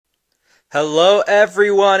Hello,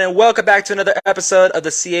 everyone, and welcome back to another episode of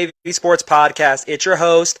the CAV Sports Podcast. It's your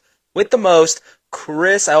host with the most,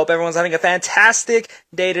 Chris. I hope everyone's having a fantastic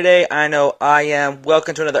day today. I know I am.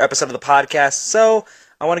 Welcome to another episode of the podcast. So,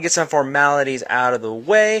 I want to get some formalities out of the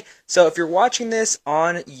way. So, if you're watching this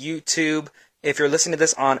on YouTube, if you're listening to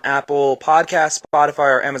this on Apple Podcasts, Spotify,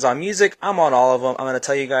 or Amazon Music, I'm on all of them. I'm going to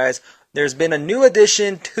tell you guys there's been a new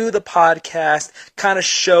addition to the podcast, kind of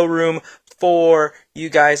showroom for you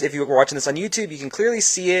guys. If you were watching this on YouTube, you can clearly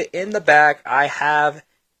see it in the back. I have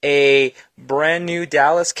a brand new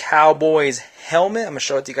Dallas Cowboys helmet. I'm going to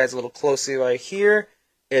show it to you guys a little closely right here.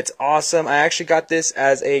 It's awesome. I actually got this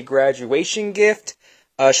as a graduation gift.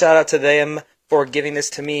 Shout out to them for giving this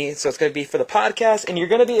to me. So it's going to be for the podcast, and you're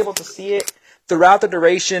going to be able to see it throughout the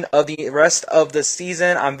duration of the rest of the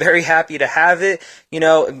season. I'm very happy to have it.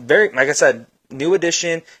 Like I said, new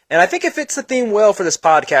edition, and I think it fits the theme well for this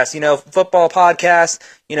podcast. Football podcast.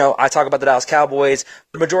 I talk about the Dallas Cowboys.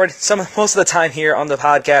 Most of the time here on the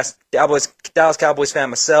podcast, Dallas Cowboys fan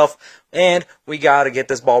myself, and we gotta get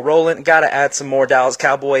this ball rolling. Gotta add some more Dallas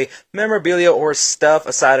Cowboy memorabilia or stuff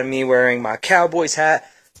aside of me wearing my Cowboys hat,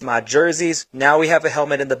 my jerseys. Now we have a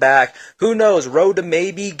helmet in the back. Who knows? Road to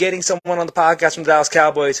maybe getting someone on the podcast from the Dallas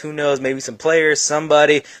Cowboys. Who knows? Maybe some players,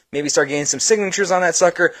 somebody. Maybe start getting some signatures on that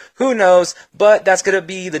sucker. Who knows? But that's going to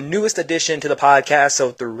be the newest addition to the podcast. So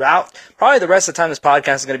throughout, probably the rest of the time this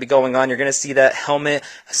podcast is going to be going on, you're going to see that helmet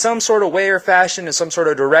some sort of way or fashion in some sort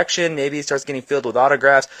of direction. Maybe it starts getting filled with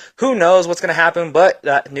autographs. Who knows what's going to happen? But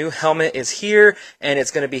that new helmet is here, and it's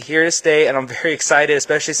going to be here to stay. And I'm very excited,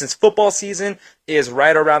 especially since football season is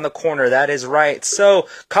right around the corner. That is right. So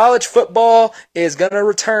college football is going to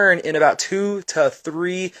return in about 2 to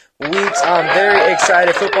 3 weeks. I'm very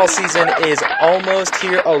excited. Football season is almost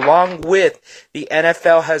here, along with the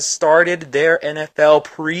NFL has started their NFL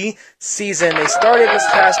preseason. They started this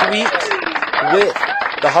past week with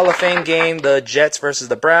the Hall of Fame game, the Jets versus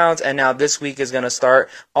the Browns, and now this week is going to start.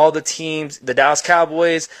 All the teams, the Dallas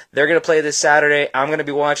Cowboys, they're going to play this Saturday. I'm going to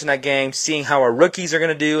be watching that game, seeing how our rookies are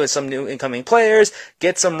going to do and some new incoming players,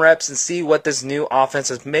 get some reps and see what this new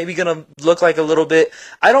offense is maybe going to look like a little bit.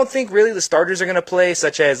 I don't think really the starters are going to play,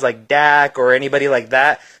 such as like Dak or anybody like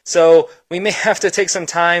that. So we may have to take some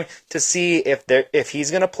time to see if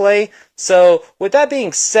he's going to play. So with that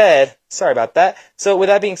being said, sorry about that. So with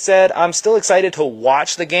that being said, I'm still excited to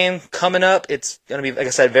watch the game coming up. It's going to be, like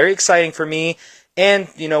I said, very exciting for me. And,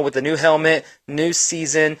 with the new helmet, new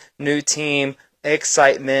season, new team,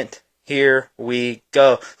 excitement. Here we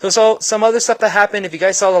go. So some other stuff that happened. If you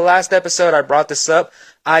guys saw the last episode, I brought this up.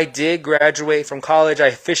 I did graduate from college. I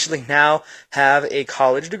officially now have a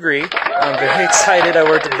college degree. I'm very excited. I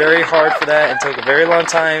worked very hard for that and took a very long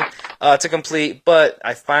time to complete, but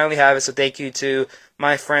I finally have it. So thank you to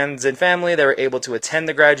my friends and family that were able to attend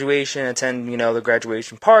the graduation, the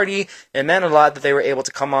graduation party. It meant a lot that they were able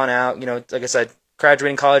to come on out. Like I said,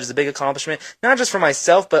 graduating college is a big accomplishment, not just for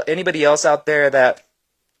myself, but anybody else out there that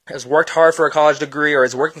has worked hard for a college degree or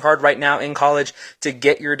is working hard right now in college to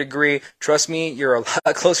get your degree. Trust me, you're a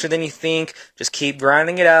lot closer than you think. Just keep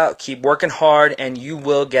grinding it out, keep working hard, and you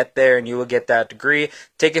will get there and you will get that degree.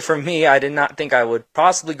 Take it from me, I did not think I would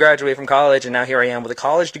possibly graduate from college, and now here I am with a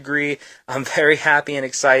college degree. I'm very happy and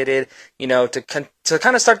excited, to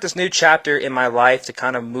kind of start this new chapter in my life, to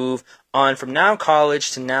kind of move on from now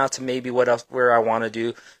college to now to maybe where I want to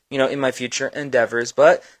do, in my future endeavors.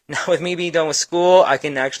 But now with me being done with school, I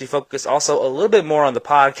can actually focus also a little bit more on the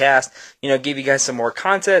podcast, give you guys some more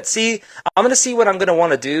content. I'm going to see what I'm going to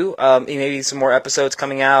want to do. Maybe some more episodes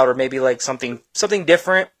coming out, or maybe like something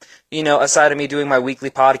different, aside of me doing my weekly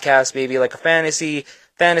podcast, maybe like a fantasy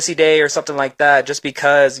day or something like that, just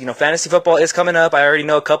because, fantasy football is coming up. I already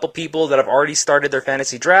know a couple people that have already started their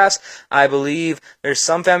fantasy drafts. I believe there's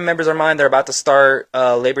some family members of mine that are about to start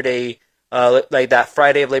Labor Day, like that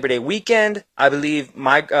Friday of Labor Day weekend. I believe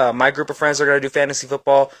my group of friends are going to do fantasy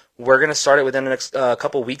football. We're going to start it within the next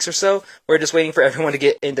couple weeks or so. We're just waiting for everyone to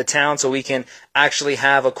get into town so we can actually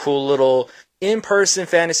have a cool little in-person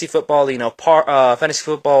fantasy football, fantasy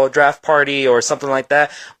football draft party or something like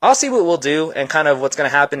that. I'll see what we'll do and kind of what's going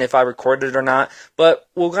to happen if I record it or not. But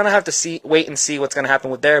we're going to have to wait and see what's going to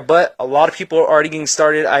happen with there. But a lot of people are already getting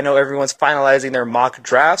started. I know everyone's finalizing their mock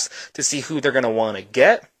drafts to see who they're going to want to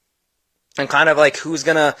get. And kind of like who's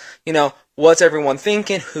going to, what's everyone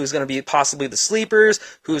thinking, who's going to be possibly the sleepers,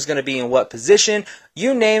 who's going to be in what position.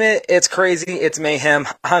 You name it, it's crazy, it's mayhem.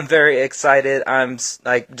 I'm very excited. I'm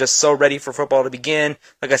just so ready for football to begin.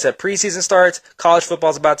 Like I said, preseason starts, college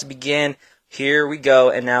football's about to begin. here we go,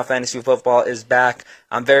 and now fantasy football is back.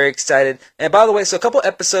 I'm very excited. And by the way, so a couple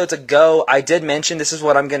episodes ago, I did mention this is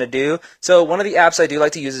what I'm going to do. So one of the apps I do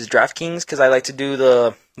like to use is DraftKings because I like to do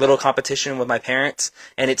the little competition with my parents,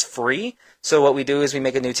 and it's free. So what we do is we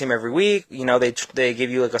make a new team every week. You know, they give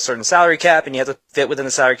you like a certain salary cap, and you have to fit within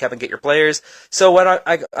the salary cap and get your players. So what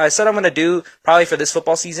I said I'm going to do probably for this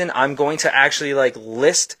football season, I'm going to actually like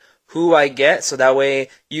list who I get, so that way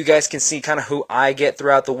you guys can see kind of who I get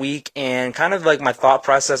throughout the week and kind of like my thought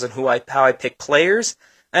process and how I pick players.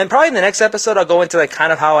 And probably in the next episode, I'll go into like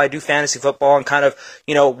kind of how I do fantasy football and kind of,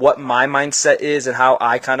 you know, what my mindset is and how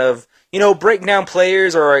I kind of, you know, break down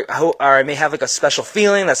players, or I may have like a special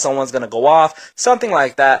feeling that someone's going to go off, something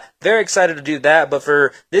like that. Very excited to do that. But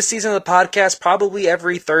for this season of the podcast, probably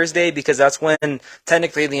every Thursday, because that's when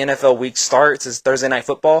technically the NFL week starts, is Thursday Night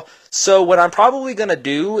Football. So what I'm probably going to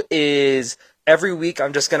do is every week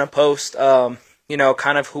I'm just going to post, you know,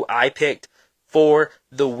 kind of who I picked for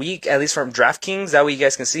the week, at least from DraftKings. That way you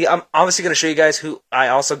guys can see. I'm obviously going to show you guys who I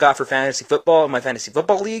also got for fantasy football in my fantasy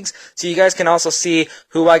football leagues, so you guys can also see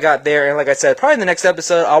who I got there. And like I said, probably in the next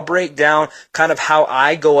episode, I'll break down kind of how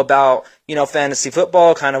I go about, you know, fantasy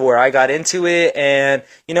football, kind of where I got into it, and,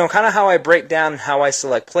 you know, kind of how I break down how I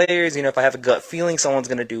select players, you know, if I have a gut feeling someone's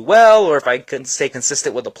going to do well, or if I can stay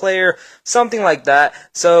consistent with a player, something like that.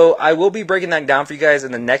 So I will be breaking that down for you guys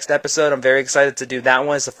in the next episode. I'm very excited to do that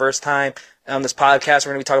one. It's the first time on this podcast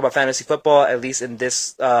we're going to be talking about fantasy football, at least in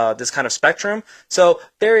this this kind of spectrum. So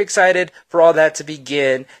very excited for all that to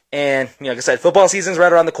begin. And, you know, like I said, football season's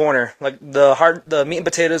right around the corner. Like the meat and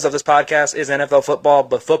potatoes of this podcast is NFL football,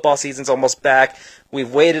 but football season's almost back.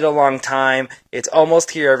 We've waited a long time. It's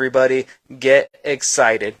almost here, everybody. Get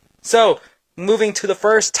excited. So moving to the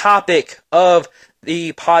first topic of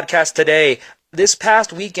the podcast today. This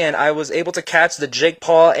past weekend, I was able to catch the Jake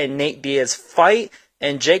Paul and Nate Diaz fight,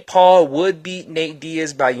 and Jake Paul would beat Nate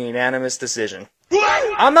Diaz by unanimous decision.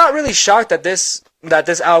 I'm not really shocked that this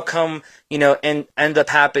outcome, you know, end up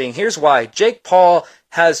happening. Here's why. Jake Paul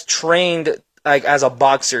has trained like as a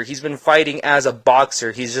boxer. He's been fighting as a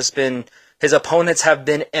boxer. His opponents have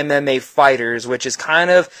been MMA fighters, which is kind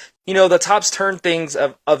of, you know, the top's turn things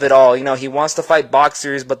of it all. You know, he wants to fight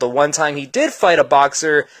boxers, but the one time he did fight a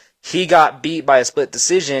boxer, he got beat by a split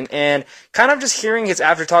decision. And kind of just hearing his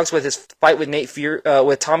after talks with his fight with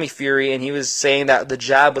with Tommy Fury, and he was saying that the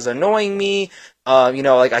jab was annoying me. You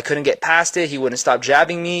know, like I couldn't get past it. He wouldn't stop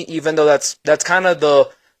jabbing me, even though that's kind of the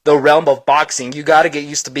realm of boxing. You got to get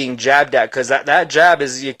used to being jabbed at, because that jab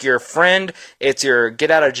is your friend. It's your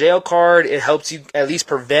get out of jail card. It helps you at least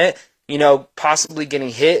prevent, you know, possibly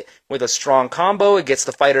getting hit with a strong combo. It gets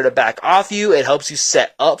the fighter to back off you. It helps you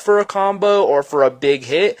set up for a combo or for a big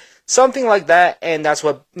hit. Something like that, and that's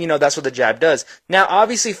what the jab does. Now,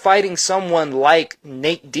 obviously, fighting someone like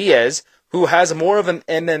Nate Diaz, who has more of an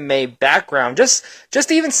MMA background, just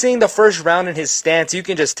even seeing the first round in his stance, you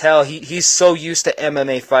can just tell he's so used to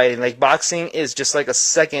MMA fighting. Like, boxing is just like a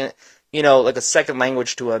second, you know, like a second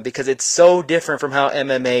language to him, because it's so different from how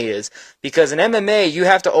MMA is. Because in MMA, you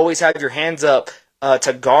have to always have your hands up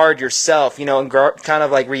to guard yourself, you know, and kind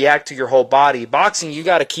of like react to your whole body. Boxing, you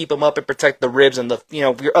got to keep them up and protect the ribs and the, you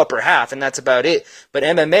know, your upper half, and that's about it. But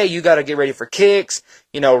MMA, you got to get ready for kicks,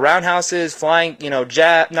 you know, roundhouses, flying, you know,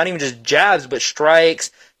 not even just jabs, but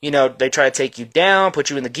strikes. You know, they try to take you down,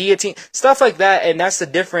 put you in the guillotine, stuff like that. And that's the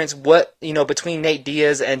difference, between Nate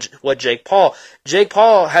Diaz and what Jake Paul. Jake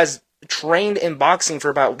Paul has trained in boxing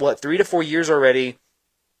for about 3 to 4 years already.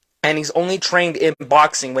 And he's only trained in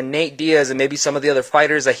boxing, when Nate Diaz and maybe some of the other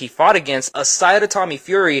fighters that he fought against, aside of Tommy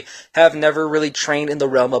Fury, have never really trained in the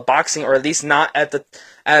realm of boxing, or at least not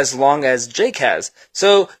as long as Jake has.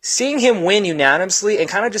 So seeing him win unanimously and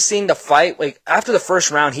kind of just seeing the fight, like after the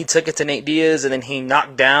first round, he took it to Nate Diaz, and then he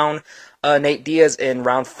knocked down Nate Diaz in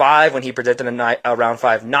round 5 when he predicted a round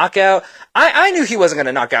 5 knockout. I knew he wasn't going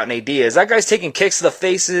to knock out Nate Diaz. That guy's taking kicks to the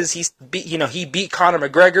faces. He beat Conor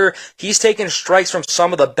McGregor. He's taken strikes from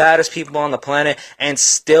some of the baddest people on the planet and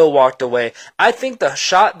still walked away. I think the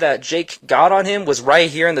shot that Jake got on him was right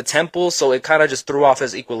here in the temple, so it kind of just threw off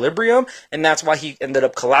his equilibrium, and that's why he ended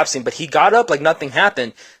up collapsing. But he got up like nothing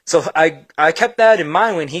happened. So I kept that in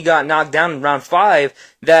mind when he got knocked down in round 5,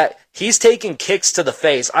 that he's taking kicks to the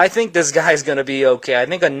face. I think this guy's going to be okay. I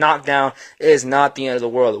think a knockdown is not the end of the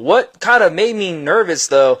world. What kind of made me nervous,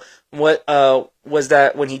 though, was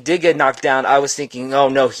that when he did get knocked down, I was thinking, oh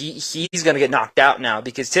no, he's going to get knocked out now.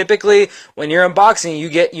 Because typically, when you're in boxing,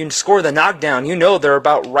 you score the knockdown. You know they're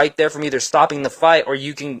about right there from either stopping the fight or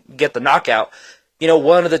you can get the knockout. You know,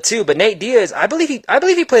 one of the two. But Nate Diaz, I believe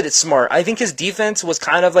he played it smart. I think his defense was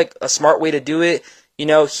kind of like a smart way to do it.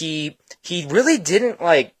 he really didn't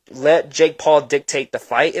like let Jake Paul dictate the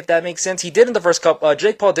fight, if that makes sense. He did in the first couple.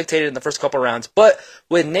 Jake Paul dictated in the first couple rounds, but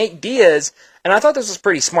with Nate Diaz, and I thought this was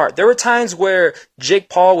pretty smart. There were times where Jake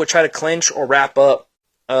Paul would try to clinch or wrap up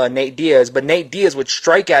Nate Diaz, but Nate Diaz would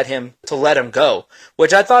strike at him to let him go,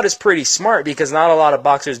 which I thought is pretty smart because not a lot of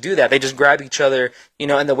boxers do that. They just grab each other,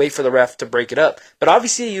 and then wait for the ref to break it up. But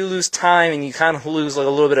obviously you lose time and you kind of lose like a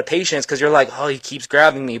little bit of patience because you're like, oh, he keeps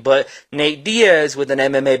grabbing me. But Nate Diaz, with an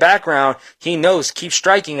MMA background, he knows keep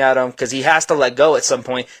striking at him because he has to let go at some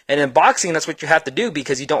point. And in boxing, that's what you have to do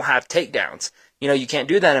because you don't have takedowns. You can't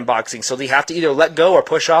do that in boxing. So they have to either let go or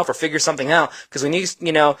push off or figure something out. Because when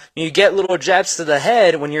you get little jabs to the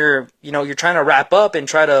head when you're trying to wrap up and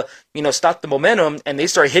try to, stop the momentum and they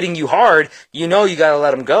start hitting you hard, you got to let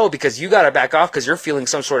them go because you got to back off because you're feeling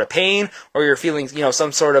some sort of pain or you're feeling,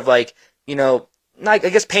 some sort of like, I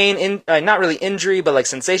guess pain in not really injury, but like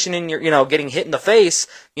sensation in your, getting hit in the face,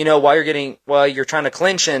 while you're trying to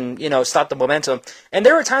clinch and, stop the momentum. And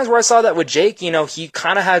there were times where I saw that with Jake, he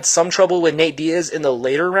kind of had some trouble with Nate Diaz in the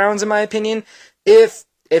later rounds, in my opinion. If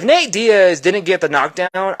Nate Diaz didn't get the knockdown,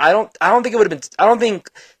 I don't think it would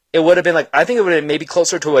have been like, I think it would have been maybe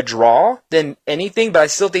closer to a draw than anything, but I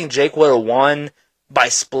still think Jake would have won by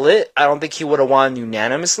split. I don't think he would have won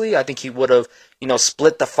unanimously. I think he would have,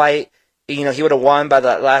 split the fight. He would have won by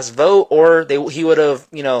that last vote, or he would have,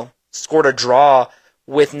 scored a draw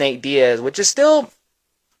with Nate Diaz, which is still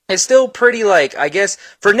pretty, like, I guess,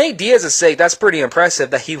 for Nate Diaz's sake, that's pretty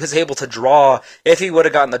impressive that he was able to draw if he would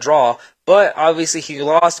have gotten the draw. But obviously he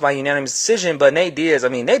lost by unanimous decision. But Nate Diaz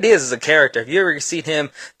is a character. If you ever seen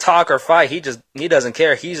him talk or fight, he doesn't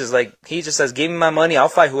care. He just says, give me my money, I'll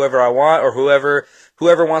fight whoever I want, or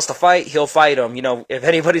whoever wants to fight, he'll fight him. If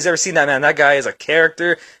anybody's ever seen that man, that guy is a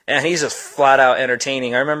character, and he's just flat out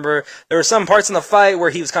entertaining. I remember there were some parts in the fight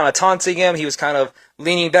where he was kind of taunting him. He was kind of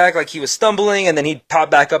leaning back like he was stumbling, and then he'd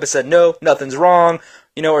pop back up and said, no, nothing's wrong,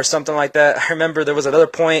 or something like that. I remember there was another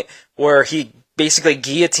point where he basically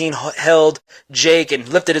guillotine held Jake and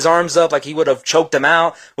lifted his arms up like he would have choked him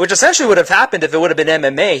out, which essentially would have happened if it would have been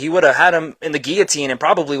MMA. He would have had him in the guillotine and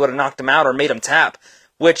probably would have knocked him out or made him tap.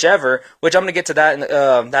 Which I'm going to get to that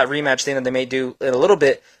in that rematch thing that they may do in a little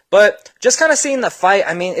bit. But just kind of seeing the fight,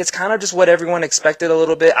 it's kind of just what everyone expected a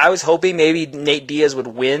little bit. I was hoping maybe Nate Diaz would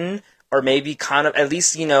win, or maybe kind of at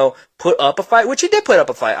least, put up a fight, which he did put up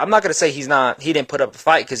a fight. I'm not going to say he didn't put up a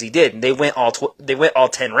fight, because he did. They went all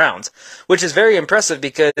 10 rounds, which is very impressive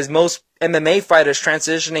because most MMA fighters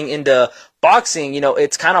transitioning into boxing,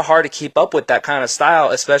 it's kind of hard to keep up with that kind of style,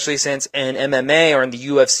 especially since in MMA or in the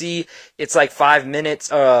UFC, it's like 5 minutes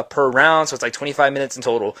per round, so it's like 25 minutes in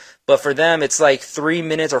total. But for them, it's like 3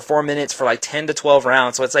 minutes or 4 minutes for like 10 to 12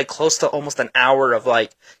 rounds, so it's like close to almost an hour of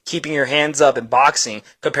like keeping your hands up in boxing,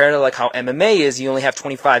 compared to like how MMA is, you only have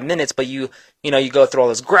 25 minutes, but you go through all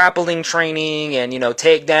this grappling training and,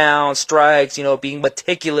 takedown, strikes, being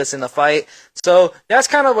meticulous in the fight. So that's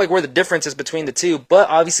kind of like where the difference is between the two. But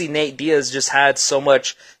obviously Nate Diaz just had so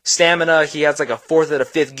much stamina. He has like a fourth and a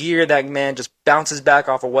fifth gear. That man just bounces back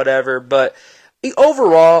off or whatever. But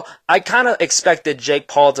overall, I kind of expected Jake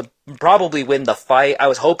Paul to probably win the fight. I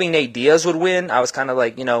was hoping Nate Diaz would win. I was kind of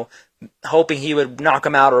like, hoping he would knock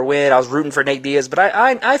him out or win. I was rooting for Nate Diaz, but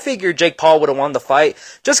I figured Jake Paul would have won the fight,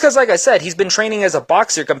 just because, like I said, he's been training as a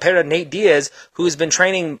boxer compared to Nate Diaz, who's been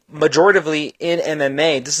training majoritively in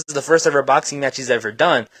MMA. This is the first ever boxing match he's ever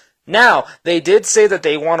done. Now, they did say that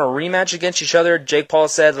they want a rematch against each other. Jake Paul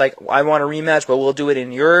said, like, I want a rematch, but we'll do it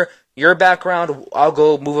in your background. I'll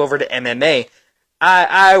go move over to MMA.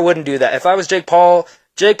 I wouldn't do that. If I was Jake Paul,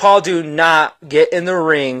 do not get in the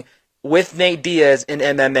ring with Nate Diaz in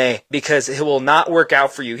MMA, because it will not work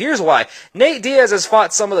out for you. Here's why. Nate Diaz has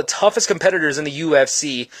fought some of the toughest competitors in the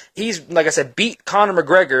UFC. He's, like I said, beat Conor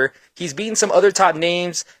McGregor. He's beaten some other top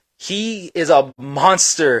names. He is a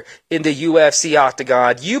monster in the UFC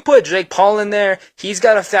octagon. You put Jake Paul in there, he's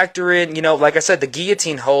got to factor in, like I said, the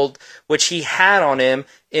guillotine hold, which he had on him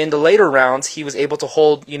in the later rounds. He was able to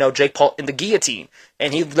hold, Jake Paul in the guillotine,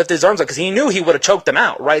 and he lifted his arms up because he knew he would have choked him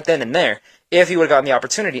out right then and there if he would have gotten the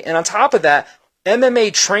opportunity. And on top of that,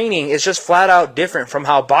 MMA training is just flat out different from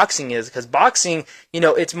how boxing is, because boxing,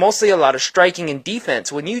 it's mostly a lot of striking and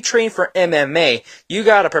defense. When you train for MMA, you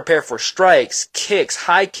got to prepare for strikes, kicks,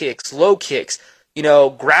 high kicks, low kicks,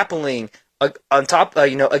 grappling on top,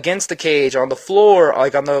 against the cage, on the floor,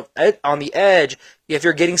 like on the edge. if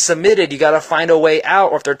you're getting submitted, you got to find a way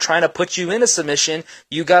out. Or if they're trying to put you in a submission,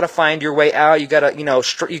 you got to find your way out. You got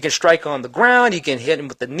to, you can strike on the ground. You can hit him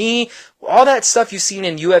with the knee. All that stuff you've seen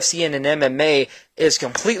in UFC and in MMA is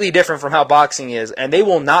completely different from how boxing is. And they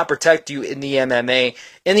will not protect you in the MMA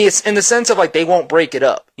in the sense of like they won't break it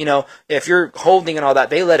up. If you're holding and all that,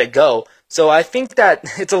 they let it go. So I think that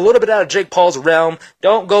it's a little bit out of Jake Paul's realm.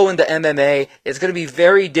 Don't go into MMA. It's going to be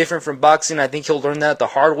very different from boxing. I think he'll learn that the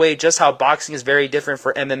hard way, just how boxing is very different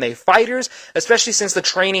for MMA fighters, especially since the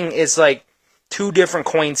training is like two different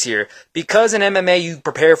coins here. Because in MMA you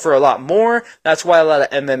prepare for a lot more. That's why a lot of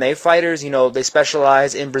MMA fighters, they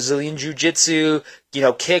specialize in Brazilian Jiu-Jitsu,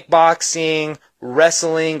 kickboxing,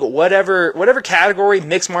 wrestling, whatever category.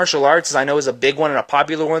 Mixed martial arts, I know, is a big one and a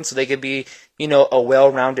popular one, so they could be, a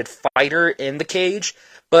well-rounded fighter in the cage.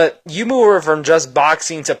 But you move over from just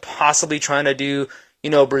boxing to possibly trying to do,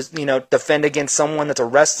 defend against someone that's a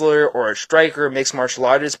wrestler or a striker, mixed martial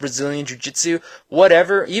artist, Brazilian Jiu-Jitsu,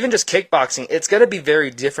 whatever, even just kickboxing, it's going to be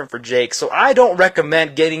very different for Jake. So I don't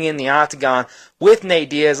recommend getting in the octagon with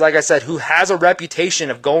Nate Diaz, like I said, who has a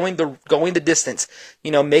reputation of going the distance,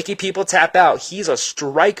 making people tap out. He's a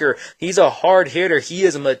striker. He's a hard hitter. He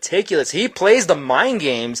is meticulous. He plays the mind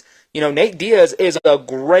games. Nate Diaz is a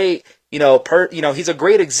great, he's a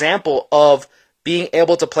great example of being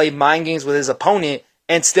able to play mind games with his opponent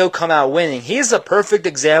and still come out winning. He's a perfect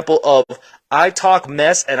example of I talk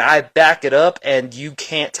mess and I back it up and you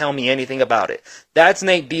can't tell me anything about it. That's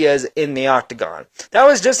Nate Diaz in the octagon. That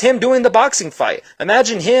was just him doing the boxing fight.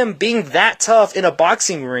 Imagine him being that tough in a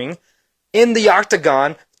boxing ring in the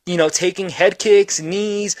octagon, taking head kicks,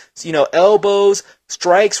 knees, elbows,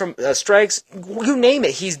 strikes, you name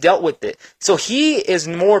it, he's dealt with it. So he is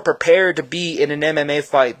more prepared to be in an MMA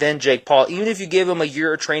fight than Jake Paul. Even if you give him a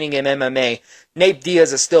year of training in MMA, Nate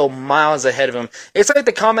Diaz is still miles ahead of him. It's like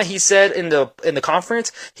the comment he said in the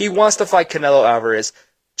conference, he wants to fight Canelo Alvarez.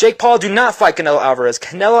 Jake Paul, do not fight Canelo Alvarez.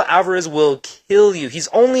 Canelo Alvarez will kill you. He's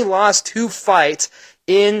only lost 2 fights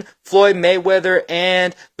in Floyd Mayweather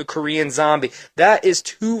and the Korean Zombie. That is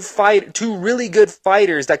two really good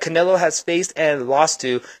fighters that Canelo has faced and lost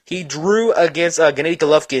to. He drew against Gennady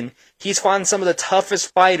Golovkin. He's fought some of the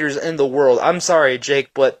toughest fighters in the world. I'm sorry, Jake,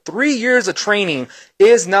 but 3 years of training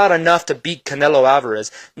is not enough to beat Canelo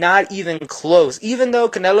Alvarez. Not even close. Even though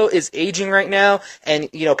Canelo is aging right now, and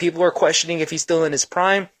people are questioning if he's still in his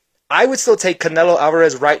prime, I would still take Canelo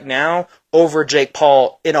Alvarez right now over Jake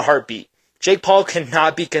Paul in a heartbeat. Jake Paul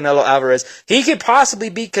cannot beat Canelo Alvarez. He could possibly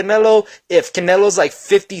beat Canelo if Canelo's like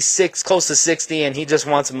 56, close to 60, and he just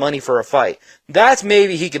wants money for a fight. That's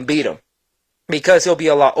maybe he can beat him because he'll be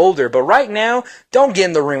a lot older. But right now, don't get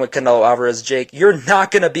in the ring with Canelo Alvarez, Jake. You're not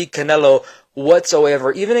going to beat Canelo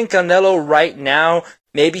whatsoever. Even in Canelo right now,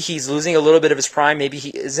 maybe he's losing a little bit of his prime, maybe he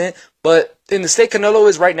isn't. But in the state Canelo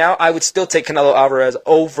is right now, I would still take Canelo Alvarez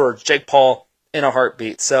over Jake Paul in a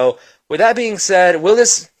heartbeat. So with that being said, will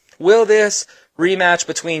this rematch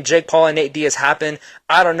between Jake Paul and Nate Diaz happen?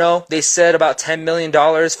 I don't know. They said about $10 million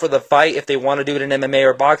for the fight if they want to do it in MMA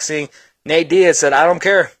or boxing. Nate Diaz said, I don't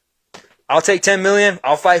care. I'll take $10 million.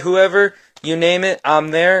 I'll fight whoever. You name it, I'm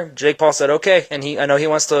there. Jake Paul said, okay. And I know he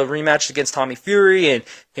wants to rematch against Tommy Fury, and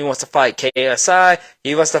he wants to fight KSI.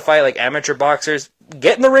 He wants to fight like amateur boxers.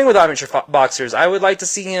 Get in the ring with amateur boxers. I would like to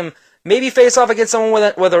see him maybe face off against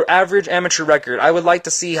someone with an average amateur record. I would like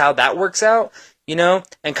to see how that works out.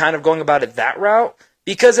 And kind of going about it that route.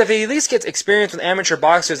 Because if he at least gets experience with amateur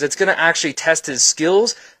boxers, it's going to actually test his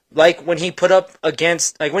skills. Like when he went up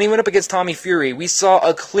against Tommy Fury, we saw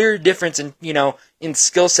a clear difference in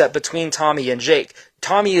skill set between Tommy and Jake.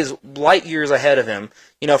 Tommy is light years ahead of him.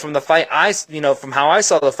 From the fight, from how I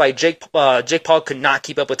saw the fight, Jake Paul could not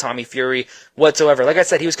keep up with Tommy Fury whatsoever. Like I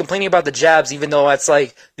said, he was complaining about the jabs, even though that's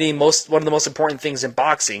like one of the most important things in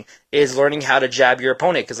boxing is learning how to jab your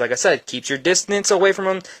opponent. Because like I said, it keeps your distance away from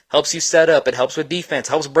him, helps you set up, it helps with defense,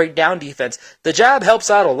 helps break down defense. The jab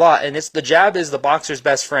helps out a lot, and the jab is the boxer's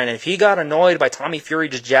best friend. And if he got annoyed by Tommy Fury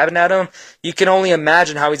just jabbing at him, you can only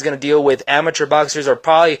imagine how he's going to deal with amateur boxers or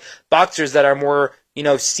probably boxers that are more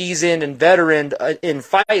seasoned and veteran in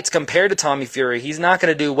fights compared to Tommy Fury. He's not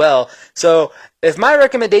going to do well. So if my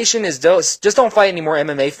recommendation is just don't fight any more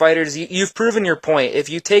MMA fighters, you've proven your point. If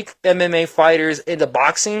you take MMA fighters into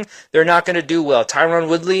boxing, they're not going to do well. Tyron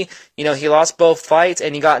Woodley, he lost both fights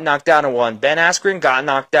and he got knocked out in one. Ben Askren got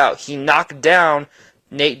knocked out. He knocked down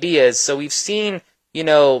Nate Diaz. So we've seen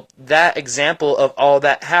that example of all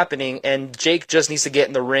that happening, and Jake just needs to get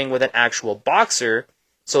in the ring with an actual boxer,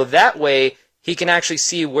 so that way he can actually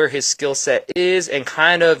see where his skill set is and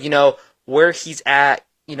kind of, where he's at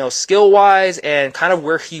skill-wise and kind of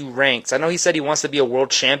where he ranks. I know he said he wants to be a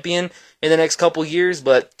world champion in the next couple years,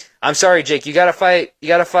 but I'm sorry, Jake, you gotta fight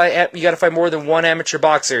more than one amateur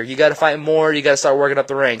boxer. You gotta fight more. You gotta start working up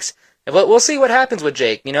the ranks. And we'll see what happens with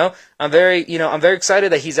Jake. I'm very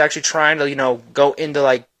excited that he's actually trying to, go into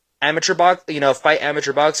like fight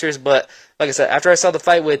amateur boxers. But like I said, after I saw the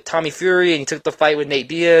fight with Tommy Fury and he took the fight with Nate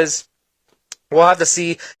Diaz, we'll have to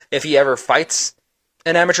see if he ever fights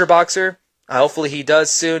an amateur boxer. Hopefully he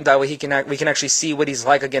does soon. That way we can actually see what he's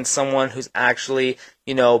like against someone who's actually,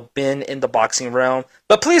 been in the boxing realm.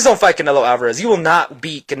 But please don't fight Canelo Alvarez. You will not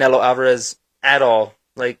beat Canelo Alvarez at all,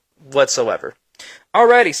 like whatsoever.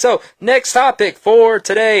 Alrighty, so next topic for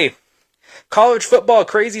today. College football,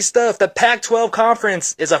 crazy stuff. The Pac-12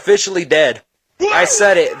 conference is officially dead. I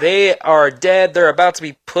said it. They are dead. They're about to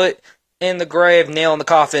be put in the grave, nail in the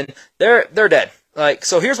coffin. They're dead.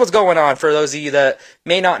 So here's what's going on for those of you that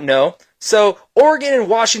may not know. So Oregon and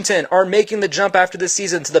Washington are making the jump after this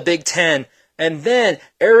season to the Big Ten. And then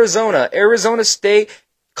Arizona State,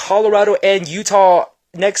 Colorado, and Utah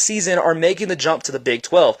next season are making the jump to the Big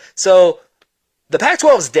 12. So the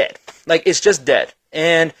Pac-12 is dead. It's just dead.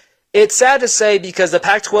 And it's sad to say because the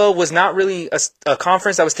Pac-12 was not really a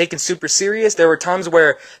conference that was taken super serious. There were times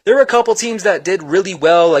where there were a couple teams that did really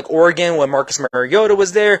well, like Oregon when Marcus Mariota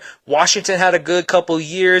was there. Washington had a good couple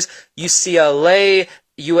years. UCLA,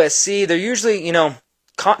 USC, they're usually,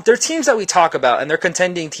 they're teams that we talk about, and they're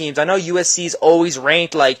contending teams. I know USC's always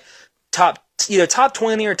ranked either top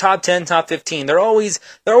 20 or top 10, top 15. They're always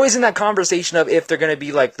in that conversation of if they're going to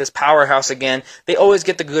be like this powerhouse again. They always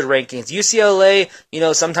get the good rankings. UCLA,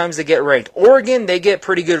 sometimes they get ranked. Oregon, they get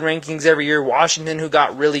pretty good rankings every year. Washington, who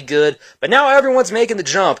got really good. But now everyone's making the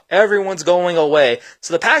jump. Everyone's going away.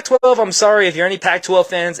 So the Pac-12, I'm sorry, if you're any Pac-12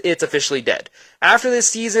 fans, it's officially dead. After this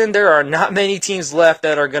season, there are not many teams left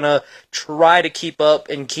that are going to try to keep up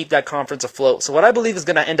and keep that conference afloat. So what I believe is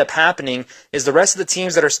going to end up happening is the rest of the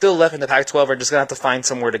teams that are still left in the Pac-12 are just going to have to find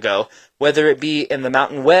somewhere to go, whether it be in the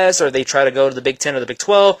Mountain West or they try to go to the Big 10 or the Big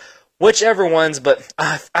 12, whichever ones. But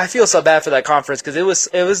I feel so bad for that conference because it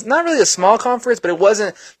was not really a small conference, but it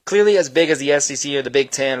wasn't clearly as big as the SEC or the Big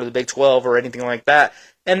 10 or the Big 12 or anything like that.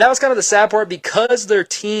 And that was kind of the sad part because the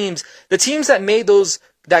teams that made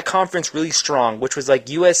that conference really strong, which was like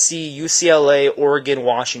USC, UCLA, Oregon,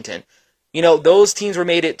 Washington. Those teams were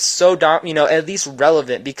made it so at least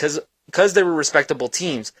relevant because they were respectable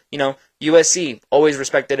teams. USC, always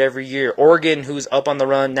respected every year. Oregon, who's up on the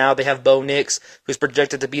run now, they have Bo Nix, who's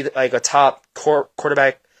projected to be like a top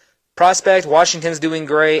quarterback prospect. Washington's doing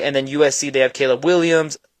great, and then USC, they have Caleb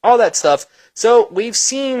Williams, all that stuff. So we've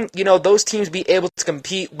seen, those teams be able to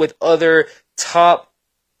compete with other top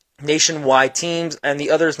nationwide teams, and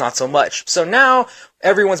the others not so much. So now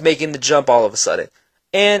everyone's making the jump all of a sudden.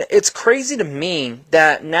 And it's crazy to me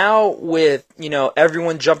that now with,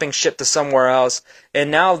 everyone jumping ship to somewhere else,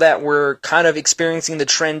 and now that we're kind of experiencing the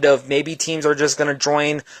trend of maybe teams are just going to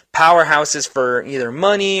join powerhouses for either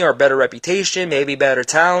money or better reputation, maybe better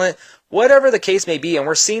talent, whatever the case may be, and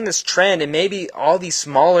we're seeing this trend, and maybe all these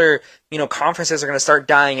smaller, conferences are going to start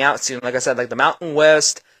dying out soon. Like I said, like the Mountain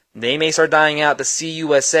West, they may start dying out. The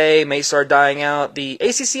CUSA may start dying out. The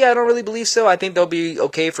ACC, I don't really believe so. I think they'll be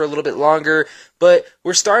okay for a little bit longer. But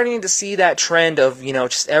we're starting to see that trend of,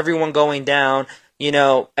 just everyone going down,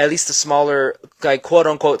 at least the smaller, like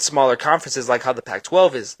quote-unquote smaller conferences, like how the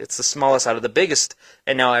Pac-12 is. It's the smallest out of the biggest,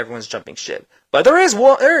 and now everyone's jumping ship. But there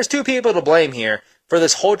is two people to blame here for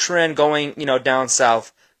this whole trend going, down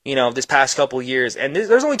south, this past couple years. And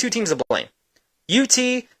there's only two teams to blame. UT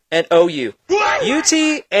and OU. UT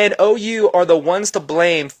and OU are the ones to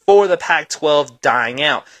blame for the Pac-12 dying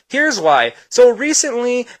out. Here's why. So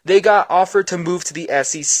recently, they got offered to move to the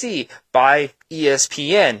SEC by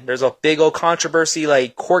ESPN. There's a big old controversy,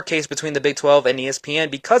 like court case between the Big 12 and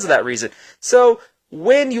ESPN because of that reason. So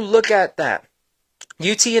when you look at that,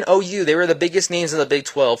 UT and OU, they were the biggest names in the Big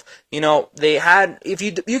 12. They had, if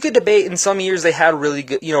you could debate in some years, they had really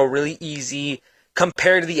good, really easy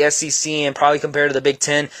compared to the SEC and probably compared to the Big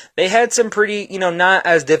Ten. They had some pretty, not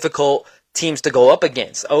as difficult teams to go up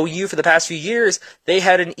against. OU, for the past few years, they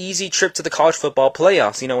had an easy trip to the college football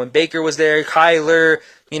playoffs. When Baker was there, Kyler,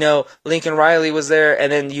 Lincoln Riley was there,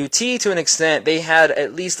 and then UT, to an extent, they had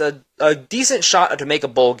at least a decent shot to make a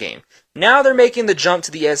bowl game. Now they're making the jump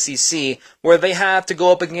to the SEC, where they have to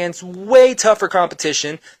go up against way tougher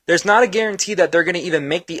competition. There's not a guarantee that they're going to even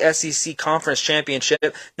make the SEC Conference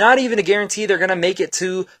Championship, not even a guarantee they're going to make it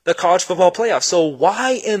to the college football playoff. So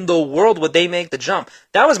why in the world would they make the jump?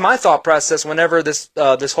 That was my thought process whenever this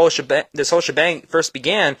whole shebang first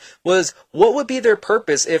began, was what would be their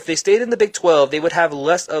purpose if they stayed in the Big 12? They would have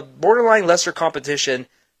borderline lesser competition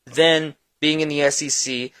than being in the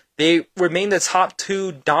SEC. They remain the top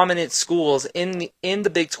two dominant schools in the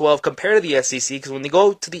Big 12 compared to the SEC, because when they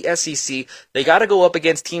go to the SEC, they got to go up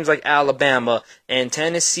against teams like Alabama and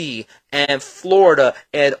Tennessee and Florida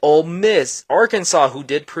and Ole Miss, Arkansas, who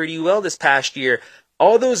did pretty well this past year.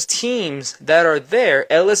 All those teams that are there,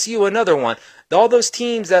 LSU, another one, all those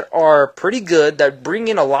teams that are pretty good, that bring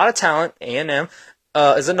in a lot of talent, A&M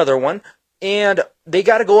is another one, and they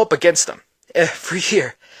got to go up against them every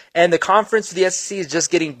year. And the conference for the SEC is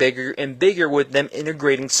just getting bigger and bigger with them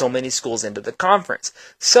integrating so many schools into the conference.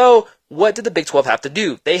 So what did the Big 12 have to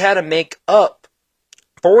do? They had to make up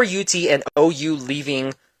for UT and OU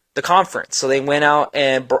leaving the conference. So they went out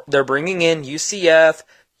and they're bringing in UCF,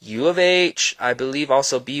 U of H, I believe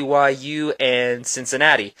also BYU and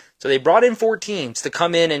Cincinnati. So they brought in 4 teams to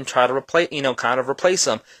come in and try to replace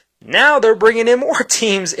them. Now they're bringing in more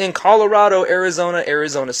teams in Colorado,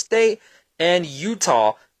 Arizona State, and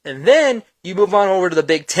Utah. And then you move on over to the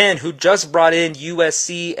Big Ten, who just brought in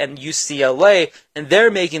USC and UCLA, and they're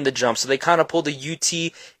making the jump. So they kind of pulled the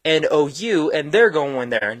UT and OU, and they're going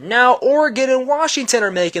there. Now Oregon and Washington are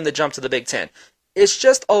making the jump to the Big Ten. It's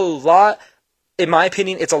just a lot. In my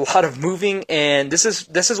opinion, it's a lot of moving, and this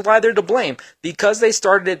is why they're to blame, because they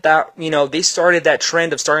started that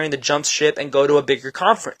trend of starting to jump ship and go to a bigger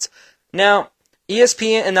conference. Now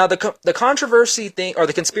ESPN, and now the controversy thing, or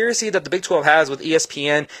the conspiracy that the Big 12 has with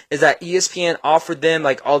ESPN, is that ESPN offered them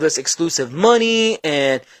like all this exclusive money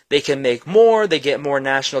and they can make more, they get more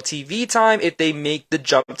national TV time if they make the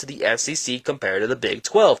jump to the SEC compared to the Big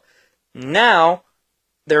 12. Now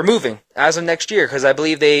they're moving as of next year, because I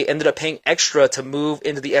believe they ended up paying extra to move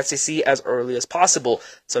into the SEC as early as possible.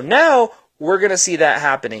 So now we're gonna see that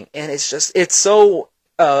happening, and it's just so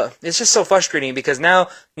frustrating, because now,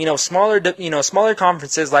 smaller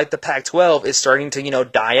conferences like the Pac-12 is starting to,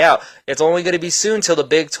 die out. It's only going to be soon till the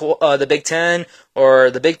Big 10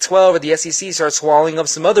 or the Big 12 or the SEC starts swallowing up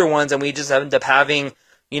some other ones, and we just end up having,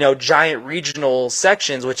 giant regional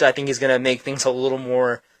sections, which I think is going to make things a little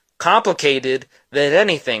more complicated than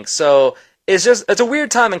anything. So it's a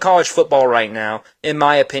weird time in college football right now, in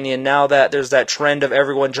my opinion, now that there's that trend of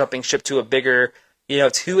everyone jumping ship to a bigger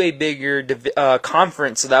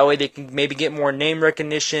conference, so that way they can maybe get more name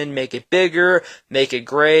recognition, make it bigger, make it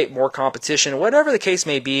great, more competition, whatever the case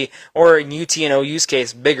may be, or in UT and OU's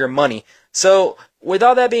case, bigger money. So with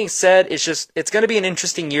all that being said, it's going to be an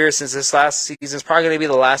interesting year, since this last season is probably going to be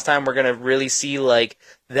the last time we're going to really see like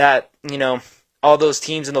that, all those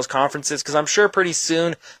teams in those conferences, because I'm sure pretty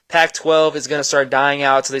soon Pac-12 is going to start dying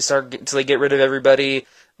out till they get rid of everybody.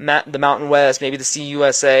 The Mountain West, maybe the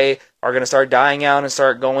CUSA are going to start dying out and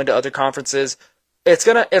start going to other conferences. It's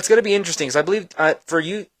gonna be interesting, because I believe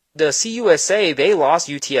the CUSA, they lost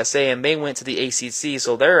UTSA and they went to the ACC,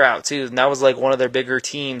 so they're out too. And that was like one of their bigger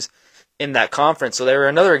teams in that conference. So they were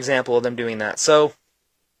another example of them doing that. So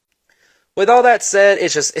with all that said,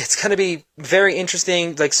 it's going to be very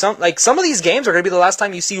interesting. Like some of these games are going to be the last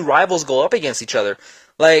time you see rivals go up against each other.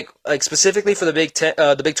 Like specifically for the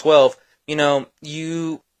Big 12,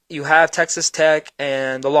 you have Texas Tech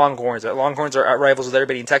and the Longhorns. The Longhorns are rivals with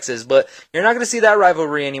everybody in Texas, but you're not going to see that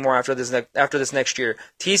rivalry anymore after this next year.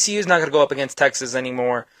 TCU is not going to go up against Texas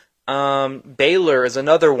anymore. Baylor is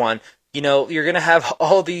another one. You're going to have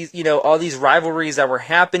all these rivalries that were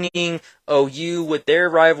happening. OU with their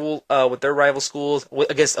rival schools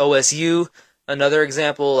against OSU. Another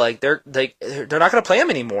example, like they're not going to play them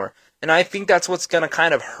anymore, and I think that's what's going to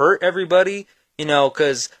kind of hurt everybody.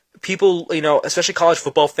 Because people, especially college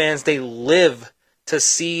football fans, they live to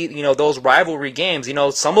see, those rivalry games.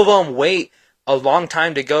 Some of them wait a long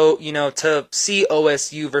time to go, to see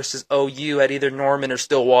OSU versus OU at either Norman or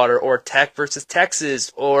Stillwater, or Tech versus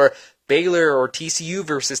Texas, or Baylor or TCU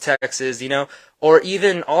versus Texas, or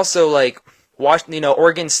even also like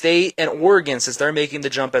Oregon State and Oregon, since they're making the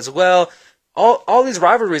jump as well. All these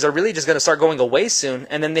rivalries are really just going to start going away soon,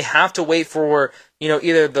 and then they have to wait for,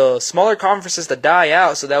 either the smaller conferences to die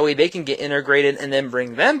out so that way they can get integrated and then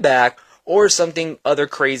bring them back, or something other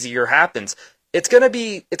crazier happens. It's gonna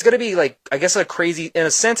be like, I guess, a crazy, in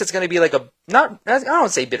a sense, it's gonna be like I don't want to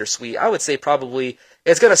say bittersweet, I would say probably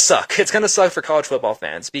it's gonna suck. It's gonna suck for college football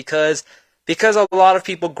fans, because because a lot of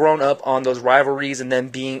people grown up on those rivalries and then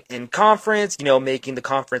being in conference, making the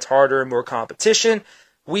conference harder and more competition.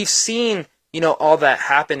 We've seen, all that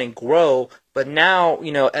happen and grow, but now,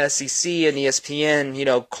 SEC and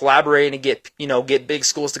ESPN, collaborate and get big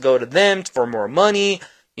schools to go to them for more money.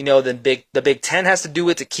 The Big Ten has to do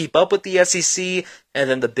it to keep up with the SEC, and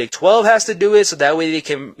then the Big 12 has to do it so that way they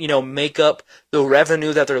can, make up the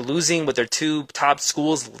revenue that they're losing with their two top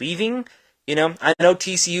schools leaving. I know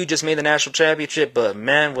TCU just made the national championship, but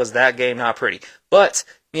man, was that game not pretty. But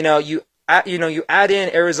you add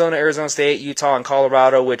in Arizona, Arizona State, Utah, and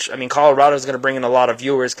Colorado, which Colorado is going to bring in a lot of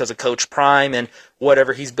viewers because of Coach Prime and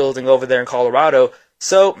whatever he's building over there in Colorado.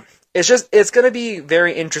 So it's going to be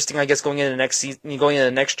very interesting, I guess, going into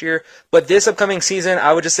next year. But this upcoming season,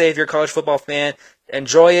 I would just say if you're a college football fan,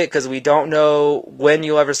 enjoy it because we don't know when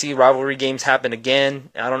you'll ever see rivalry games happen again.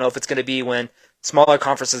 I don't know if it's going to be when smaller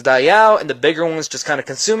conferences die out and the bigger ones just kind of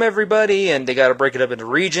consume everybody and they got to break it up into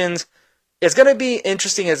regions. It's going to be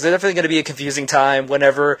interesting. It's definitely going to be a confusing time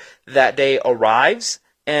whenever that day arrives,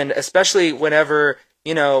 and especially whenever,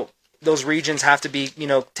 those regions have to be,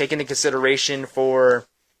 taken into consideration for,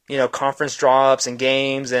 conference drops and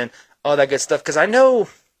games and all that good stuff. Because I know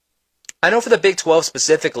for the Big 12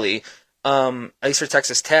 specifically, at least for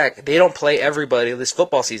Texas Tech, they don't play everybody this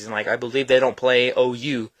football season. Like, I believe they don't play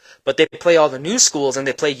OU, but they play all the new schools and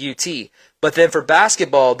they play UT. But then for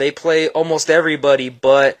basketball, they play almost everybody,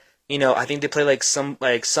 but I think they play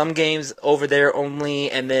some games over there only,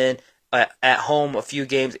 and then at home a few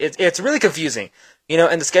games. It's really confusing,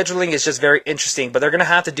 and the scheduling is just very interesting. But they're gonna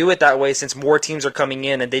have to do it that way since more teams are coming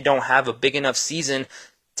in and they don't have a big enough season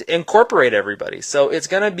to incorporate everybody. So it's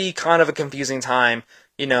gonna be kind of a confusing time,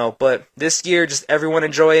 But this year, just everyone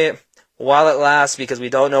enjoy it while it lasts because we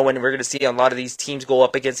don't know when we're gonna see a lot of these teams go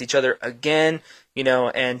up against each other again,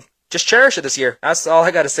 and just cherish it this year. That's all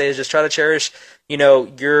I got to say is just try to cherish,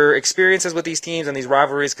 your experiences with these teams and these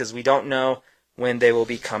rivalries because we don't know when they will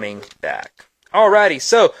be coming back. Alrighty,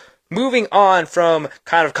 so moving on from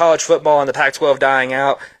kind of college football and the Pac-12 dying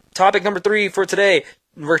out. Topic number 3 for today,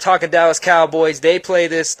 we're talking Dallas Cowboys. They play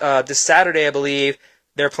this Saturday, I believe.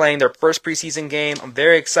 They're playing their first preseason game. I'm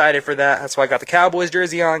very excited for that. That's why I got the Cowboys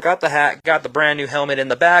jersey on, got the hat, got the brand new helmet in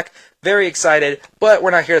the back. Very excited, but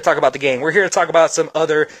we're not here to talk about the game. We're here to talk about some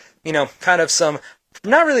other, kind of some,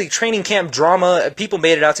 not really training camp drama. People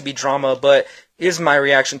made it out to be drama, but here's my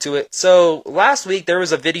reaction to it. So last week there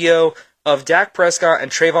was a video of Dak Prescott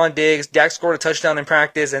and Trevon Diggs. Dak scored a touchdown in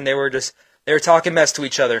practice, and they were talking mess to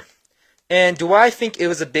each other. And do I think it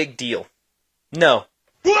was a big deal? No.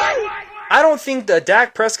 I don't think that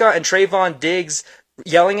Dak Prescott and Trevon Diggs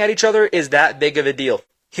yelling at each other is that big of a deal.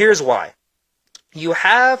 Here's why. You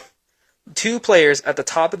have two players at the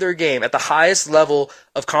top of their game, at the highest level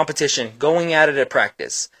of competition, going at it at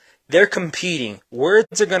practice. They're competing.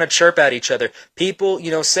 Words are going to chirp at each other. People,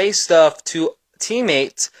 say stuff to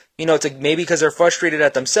teammates, to maybe because they're frustrated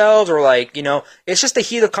at themselves or it's just the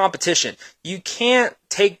heat of competition. You can't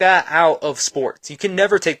take that out of sports. You can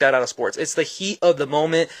never take that out of sports. It's the heat of the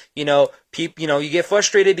moment. You get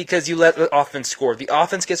frustrated because you let the offense score. The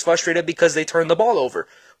offense gets frustrated because they turn the ball over.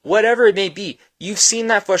 Whatever it may be, you've seen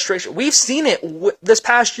that frustration. We've seen it this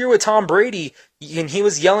past year with Tom Brady, and he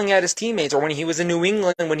was yelling at his teammates, or when he was in New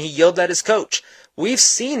England, when he yelled at his coach. We've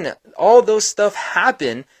seen all those stuff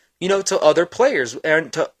happen, to other players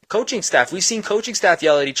and to coaching staff. We've seen coaching staff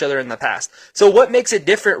yell at each other in the past. So what makes it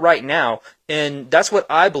different right now, and that's what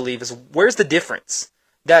I believe, is where's the difference?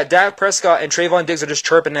 That Dak Prescott and Trevon Diggs are just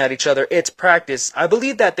chirping at each other. It's practice. I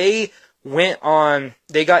believe that they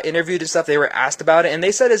got interviewed and stuff, they were asked about it, and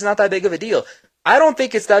they said it's not that big of a deal. I don't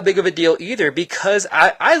think it's that big of a deal either because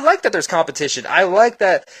I like that there's competition. I like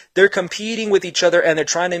that they're competing with each other and they're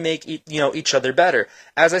trying to make each other better.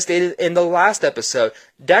 As I stated in the last episode,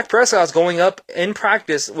 Dak Prescott's going up in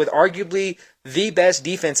practice with arguably the best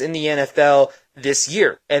defense in the NFL this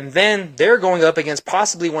year. And then they're going up against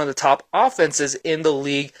possibly one of the top offenses in the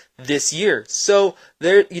league this year. So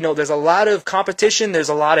there's a lot of competition, there's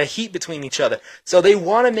a lot of heat between each other. So they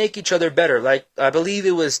want to make each other better. Like I believe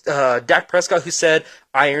it was Dak Prescott who said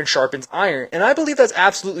iron sharpens iron. And I believe that's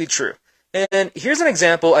absolutely true. And here's an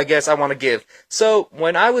example I guess I want to give. So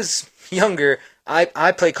when I was younger,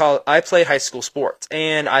 I played high school sports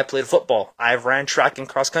and I played football. I ran track and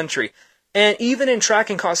cross country. And even in track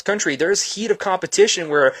and cross country, there's heat of competition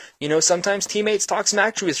where, sometimes teammates talk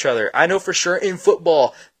smack to each other. I know for sure in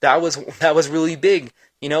football, that was really big,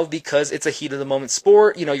 because it's a heat of the moment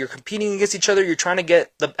sport. You're competing against each other. You're trying to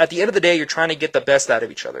at the end of the day, you're trying to get the best out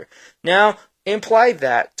of each other. Now, imply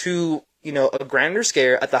that to, a grander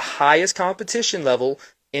scale at the highest competition level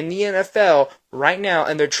in the NFL right now,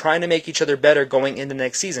 and they're trying to make each other better going into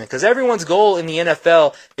next season. Because everyone's goal in the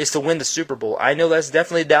NFL is to win the Super Bowl. I know that's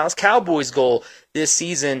definitely Dallas Cowboys' goal this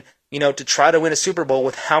season, to try to win a Super Bowl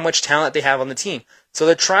with how much talent they have on the team. So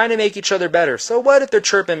they're trying to make each other better. So what if they're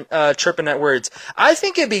chirping at words? I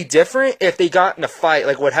think it'd be different if they got in a fight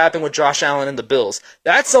like what happened with Josh Allen and the Bills.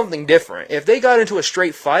 That's something different. If they got into a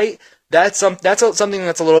straight fight, that's something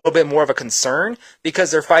that's a little bit more of a concern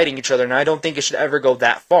because they're fighting each other, and I don't think it should ever go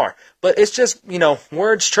that far. But it's just,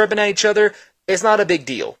 words chirping at each other. It's not a big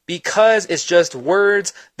deal because it's just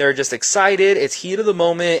words. They're just excited. It's heat of the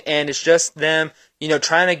moment, and it's just them,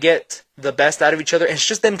 trying to get the best out of each other. And it's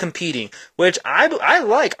just them competing, which I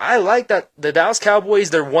like. I like that the Dallas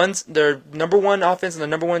Cowboys, their number one offense and their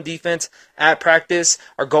number one defense at practice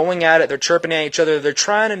are going at it. They're chirping at each other. They're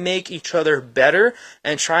trying to make each other better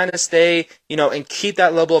and trying to stay, and keep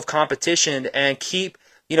that level of competition and keep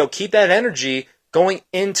that energy going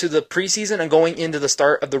into the preseason and going into the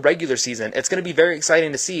start of the regular season. It's going to be very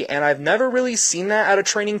exciting to see, and I've never really seen that at a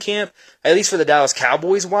training camp, at least for the Dallas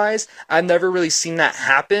Cowboys wise. I've never really seen that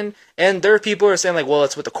happen, and there are people who are saying, like, well,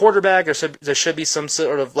 it's with the quarterback, there should be some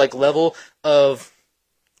sort of, like, level of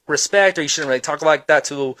respect, or you shouldn't really talk like that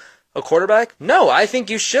to a quarterback. No, I think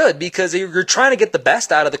you should, because you're trying to get the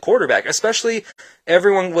best out of the quarterback, especially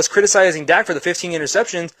everyone was criticizing Dak for the 15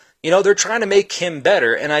 interceptions. They're trying to make him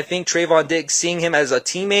better, and I think Trevon Diggs, seeing him as a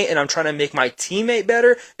teammate, and I'm trying to make my teammate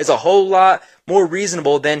better, is a whole lot more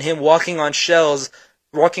reasonable than him walking on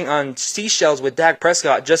seashells with Dak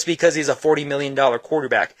Prescott just because he's a $40 million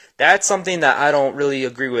quarterback. That's something that I don't really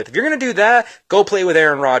agree with. If you're going to do that, go play with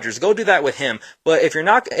Aaron Rodgers. Go do that with him. But if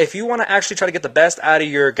you want to actually try to get the best out of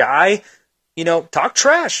your guy, talk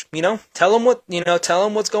trash, tell him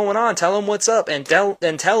what's going on, tell him what's up, and tell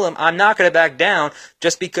him I'm not going to back down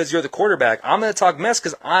just because you're the quarterback. I'm going to talk mess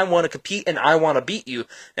because I want to compete and I want to beat you.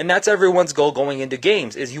 And that's everyone's goal going into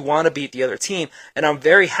games, is you want to beat the other team. And I'm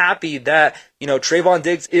very happy that, Trevon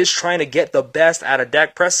Diggs is trying to get the best out of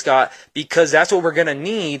Dak Prescott, because that's what we're going to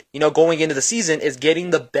need, going into the season, is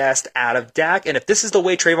getting the best out of Dak. And if this is the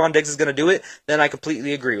way Trevon Diggs is going to do it, then I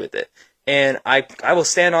completely agree with it. And I will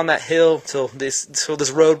stand on that hill till this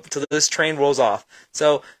train rolls off.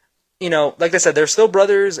 So, like I said, they're still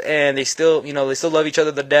brothers, and they still love each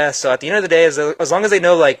other to death. So at the end of the day, as long as they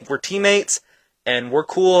know, like, we're teammates and we're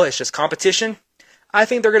cool, it's just competition, I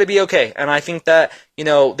think they're going to be okay. And I think that,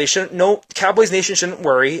 Cowboys Nation shouldn't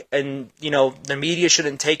worry, and, the media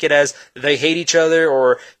shouldn't take it as they hate each other,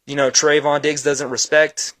 or, Trevon Diggs doesn't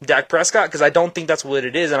respect Dak Prescott, because I don't think that's what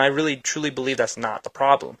it is, and I really, truly believe that's not the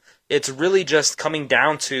problem. It's really just coming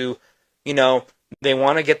down to, they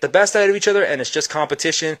want to get the best out of each other, and it's just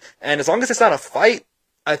competition. And as long as it's not a fight,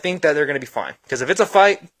 I think that they're going to be fine. Because if it's a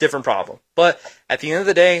fight, different problem. But at the end of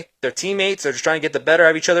the day, they're teammates. They're just trying to get the better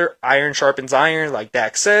out of each other. Iron sharpens iron, like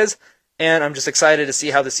Dak says. And I'm just excited to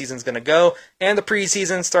see how the season's going to go. And the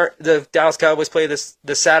preseason the Dallas Cowboys play this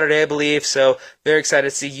Saturday, I believe. So very excited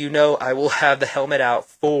to see. I will have the helmet out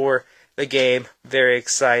for the game. Very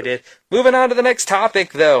excited. Moving on to the next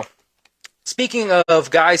topic, though. Speaking of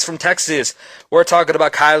guys from Texas, we're talking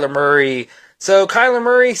about Kyler Murray. So Kyler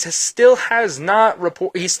Murray still has not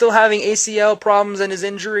he's still having ACL problems in his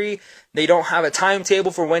injury. They don't have a timetable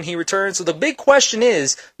for when he returns. So the big question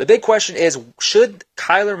is, should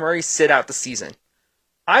Kyler Murray sit out the season?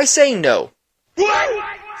 I say no.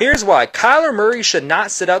 Here's why. Kyler Murray should not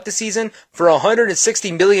sit out the season for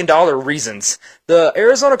 $160 million reasons. The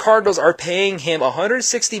Arizona Cardinals are paying him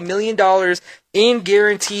 $160 million in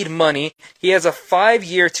guaranteed money. He has a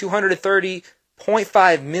 5-year,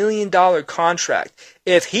 $230.5 million contract.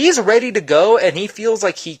 If he's ready to go and he feels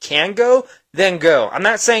like he can go, then go. I'm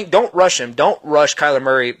not saying don't rush him. Don't rush Kyler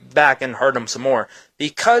Murray back and hurt him some more.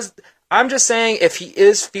 Because I'm just saying if he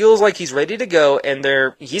feels like he's ready to go and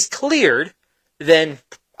he's cleared, then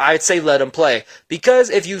I'd say let him play. Because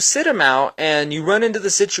if you sit him out and you run into the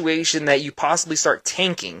situation that you possibly start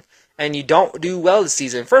tanking and you don't do well this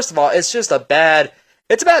season, first of all, it's just a bad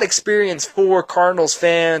experience for Cardinals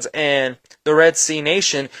fans and the Red Sea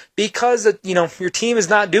Nation, because your team is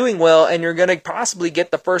not doing well and you're going to possibly get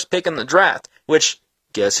the first pick in the draft, which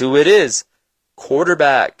guess who it is?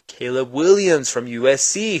 Quarterback Caleb Williams from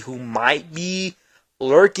USC, who might be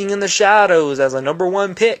lurking in the shadows as a number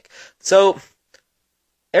 1 pick. So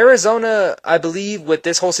Arizona, I believe, with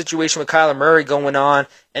this whole situation with Kyler Murray going on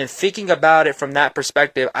and thinking about it from that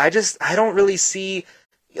perspective, I don't really see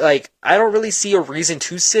a reason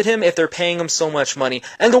to sit him if they're paying him so much money.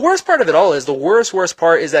 And the worst part of it all is, the worst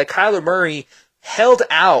part is that Kyler Murray held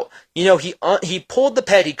out. He pulled the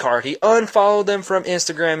petty card. He unfollowed them from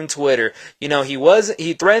Instagram and Twitter.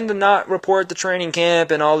 He threatened to not report the training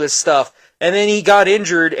camp and all this stuff. And then he got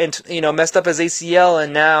injured and messed up his ACL,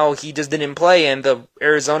 and now he just didn't play. And the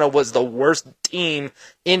Arizona was the worst team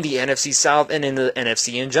in the NFC South and in the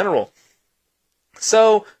NFC in general.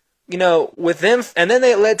 So, with them, and then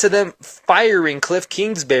they led to them firing Cliff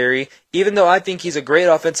Kingsbury, even though I think he's a great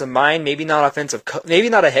offensive mind, maybe not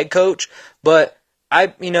a head coach, but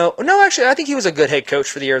no, actually, I think he was a good head coach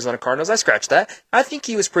for the Arizona Cardinals. I scratched that. I think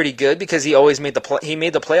he was pretty good because he always made he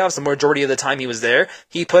made the playoffs the majority of the time he was there.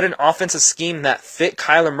 He put an offensive scheme that fit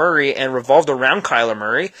Kyler Murray and revolved around Kyler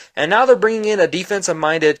Murray. And now they're bringing in a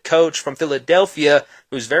defensive-minded coach from Philadelphia,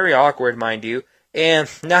 who's very awkward, mind you. And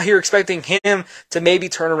now you're expecting him to maybe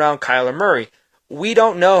turn around Kyler Murray. We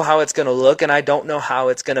don't know how it's going to look, and I don't know how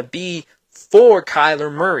it's going to be for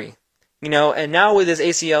Kyler Murray. And now with his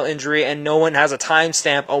ACL injury, and no one has a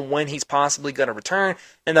timestamp on when he's possibly going to return,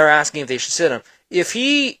 and they're asking if they should sit him. If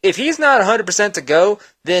he's not 100% to go,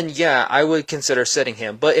 then yeah, I would consider sitting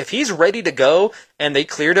him. But if he's ready to go, and they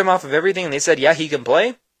cleared him off of everything, and they said, yeah, he can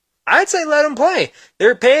play, I'd say let him play.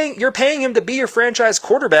 You're paying him to be your franchise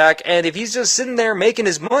quarterback, and if he's just sitting there making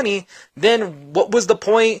his money, then what was the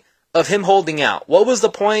point of him holding out? What was the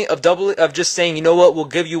point of just saying, you know what, we'll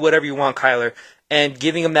give you whatever you want, Kyler, and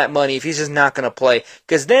giving him that money if he's just not going to play?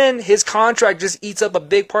 Because then his contract just eats up a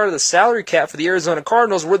big part of the salary cap for the Arizona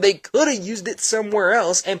Cardinals, where they could have used it somewhere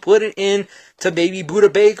else and put it in to maybe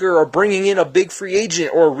Budda Baker or bringing in a big free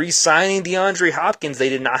agent or re-signing DeAndre Hopkins. They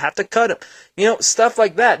did not have to cut him. Stuff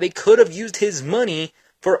like that. They could have used his money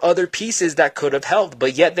for other pieces that could have helped,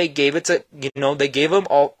 but yet they gave it to, they gave him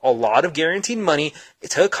a lot of guaranteed money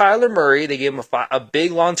to Kyler Murray. They gave him a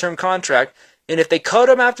big long-term contract. And if they cut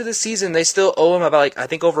him after the season, they still owe him about, I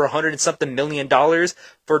think over $100 and something million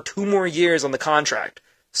for 2 more years on the contract.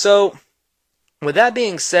 So, with that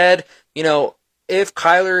being said, if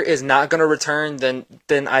Kyler is not going to return,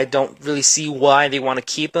 then I don't really see why they want to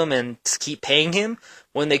keep him and keep paying him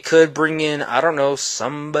when they could bring in, I don't know,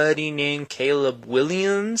 somebody named Caleb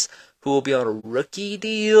Williams, who will be on a rookie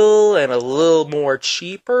deal and a little more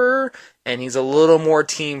cheaper, and he's a little more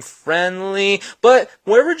team-friendly. But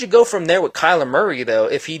where would you go from there with Kyler Murray, though,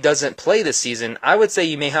 if he doesn't play this season? I would say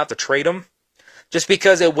you may have to trade him, just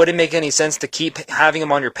because it wouldn't make any sense to keep having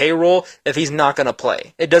him on your payroll if he's not going to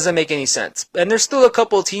play. It doesn't make any sense. And there's still a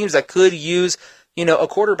couple of teams that could use, a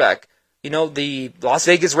quarterback. The Las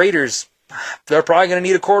Vegas Raiders, they're probably going to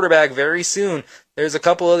need a quarterback very soon. There's a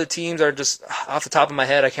couple other teams that are just off the top of my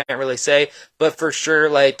head, I can't really say, but for sure,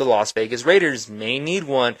 the Las Vegas Raiders may need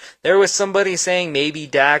one. There was somebody saying maybe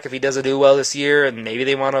Dak, if he doesn't do well this year, and maybe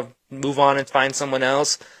they want to move on and find someone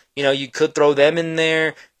else. You could throw them in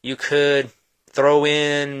there. You could throw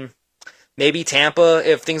in maybe Tampa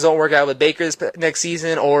if things don't work out with Baker next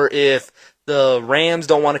season, or if the Rams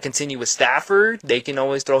don't want to continue with Stafford, they can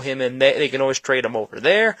always throw him in there. They can always trade him over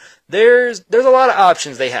there. There's a lot of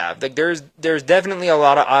options they have. There's definitely a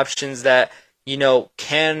lot of options that,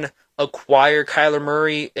 can acquire Kyler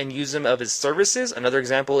Murray and use him of his services. Another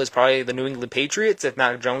example is probably the New England Patriots if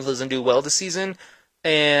Mac Jones doesn't do well this season.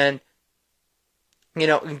 And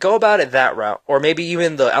go about it that route. Or maybe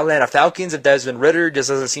even the Atlanta Falcons if Desmond Ridder just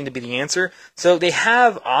doesn't seem to be the answer. So they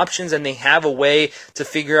have options and they have a way to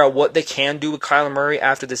figure out what they can do with Kyler Murray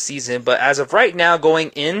after the season. But as of right now,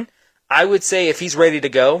 going in, I would say if he's ready to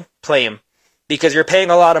go, play him. Because you're paying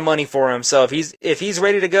a lot of money for him. So if he's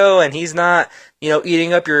ready to go and he's not,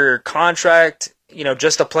 eating up your contract,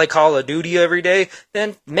 just to play Call of Duty every day,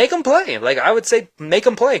 then make him play. I would say make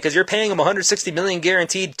him play because you're paying him $160 million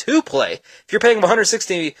guaranteed to play. If you're paying him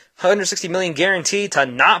 $160 million guaranteed to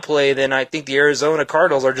not play, then I think the Arizona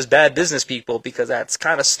Cardinals are just bad business people because that's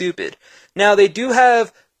kind of stupid. Now, they do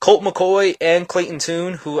have Colt McCoy and Clayton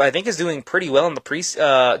Tune, who I think is doing pretty well in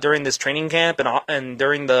the during this training camp and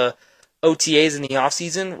during the OTAs in the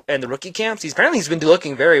offseason and the rookie camps. He's been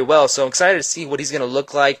looking very well, so I'm excited to see what he's going to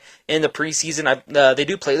look like in the preseason. They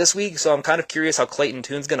do play this week, so I'm kind of curious how Clayton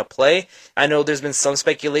Tune's going to play. I know there's been some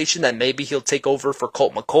speculation that maybe he'll take over for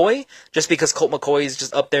Colt McCoy, just because Colt McCoy is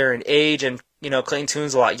just up there in age, and Clayton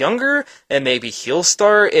Tune's a lot younger, and maybe he'll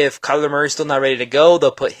start. If Kyler Murray's still not ready to go,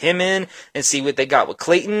 they'll put him in and see what they got with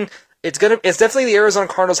Clayton. It's definitely the Arizona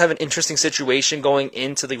Cardinals have an interesting situation going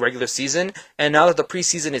into the regular season, and now that the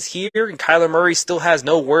preseason is here and Kyler Murray still has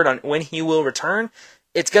no word on when he will return,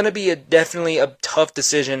 it's going to be definitely a tough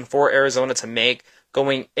decision for Arizona to make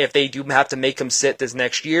if they do have to make him sit this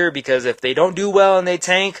next year, because if they don't do well and they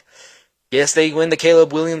tank, yes, they win the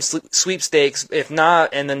Caleb Williams sweepstakes. If not,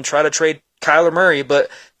 and then try to trade Kyler Murray. But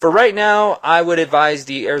for right now, I would advise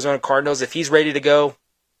the Arizona Cardinals, if he's ready to go,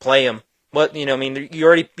 play him. What, I mean, you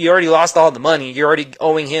already lost all the money. You're already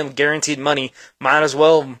owing him guaranteed money. Might as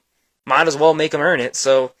well make him earn it.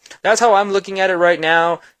 So that's how I'm looking at it right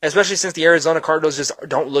now, especially since the Arizona Cardinals just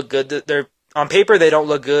don't look good. They're on paper, they don't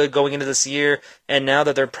look good going into this year, and now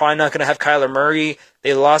that they're probably not going to have Kyler Murray,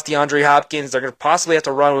 they lost DeAndre Hopkins. They're going to possibly have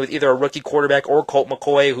to run with either a rookie quarterback or Colt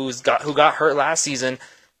McCoy, who got hurt last season.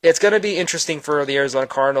 It's going to be interesting for the Arizona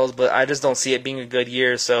Cardinals, but I just don't see it being a good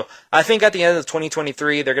year. So I think at the end of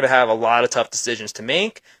 2023, they're going to have a lot of tough decisions to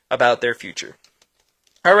make about their future.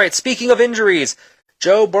 All right, speaking of injuries,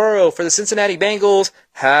 Joe Burrow for the Cincinnati Bengals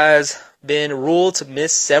has been ruled to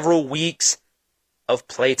miss several weeks of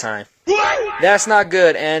playtime. That's not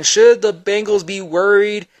good. And should the Bengals be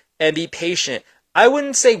worried and be patient? I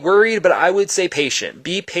wouldn't say worried, but I would say patient.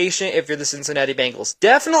 Be patient if you're the Cincinnati Bengals.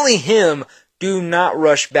 Definitely him. Do not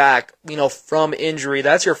rush back, from injury.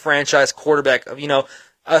 That's your franchise quarterback.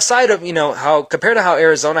 Aside of, how compared to how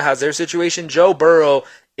Arizona has their situation, Joe Burrow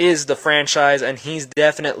is the franchise, and he's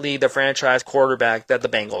definitely the franchise quarterback that the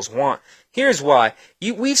Bengals want. Here's why.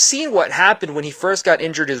 We've seen what happened when he first got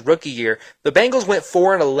injured his rookie year. The Bengals went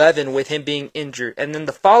 4-11 with him being injured, and then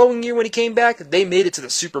the following year when he came back, they made it to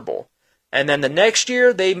the Super Bowl. And then the next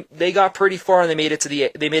year, they got pretty far, and they made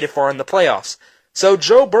it far in the playoffs. So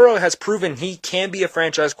Joe Burrow has proven he can be a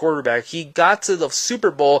franchise quarterback. He got to the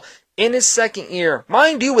Super Bowl in his second year,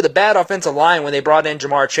 mind you, with a bad offensive line when they brought in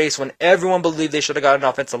Jamar Chase, when everyone believed they should have got an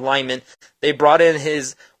offensive lineman. They brought in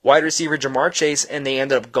his wide receiver Jamar Chase, and they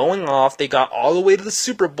ended up going off. They got all the way to the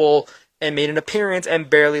Super Bowl and made an appearance and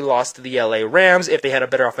barely lost to the LA Rams. If they had a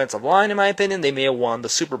better offensive line, in my opinion, they may have won the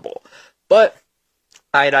Super Bowl. But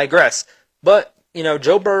I digress. But,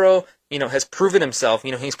 Joe Burrow, has proven himself.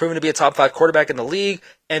 He's proven to be a top 5 quarterback in the league,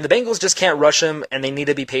 and the Bengals just can't rush him, and they need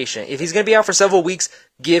to be patient. If he's going to be out for several weeks,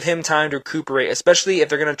 give him time to recuperate, especially if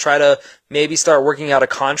they're going to try to maybe start working out a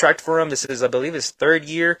contract for him. This is, I believe, his third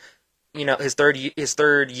year. His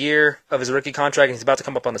third year of his rookie contract, and he's about to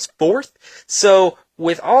come up on his 4th. So,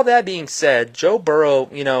 with all that being said, Joe Burrow,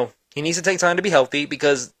 he needs to take time to be healthy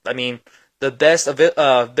because, the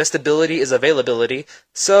best ability is availability.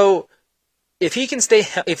 So, if he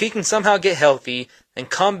can somehow get healthy and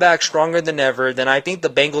come back stronger than ever, then I think the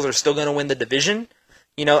Bengals are still going to win the division.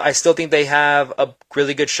 I still think they have a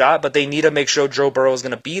really good shot, but they need to make sure Joe Burrow is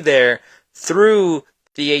going to be there through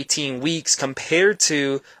the 18 weeks compared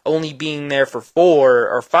to only being there for 4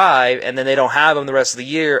 or 5, and then they don't have him the rest of the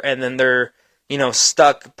year, and then they're,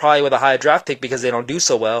 stuck probably with a high draft pick because they don't do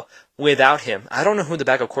so well without him. I don't know who the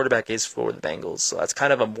backup quarterback is for the Bengals, so that's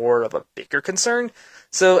kind of more of a bigger concern.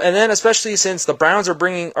 So, and then especially since the Browns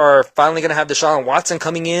are finally going to have Deshaun Watson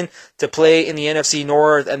coming in to play in the NFC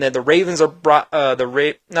North, and then the Ravens are the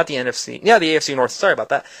AFC North. Sorry about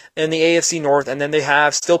that. And the AFC North, and then they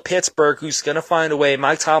have still Pittsburgh, who's going to find a way.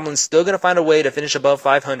 Mike Tomlin's still going to find a way to finish above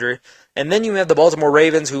 500. And then you have the Baltimore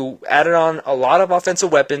Ravens, who added on a lot of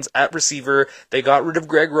offensive weapons at receiver. They got rid of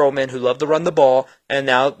Greg Roman, who loved to run the ball, and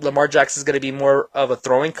now Lamar Jackson's going to be more of a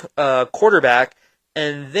throwing quarterback.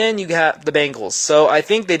 And then you have the Bengals. So I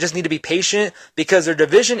think they just need to be patient because their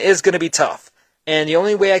division is going to be tough. And the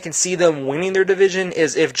only way I can see them winning their division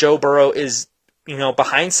is if Joe Burrow is,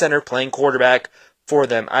 behind center playing quarterback for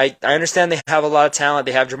them. I understand they have a lot of talent.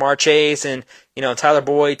 They have Jamar Chase and, Tyler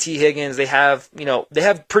Boyd, T. Higgins. They have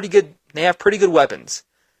pretty good weapons.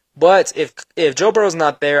 But if Joe Burrow's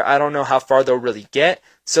not there, I don't know how far they'll really get.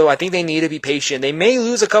 So I think they need to be patient. They may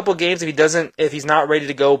lose a couple games if he's not ready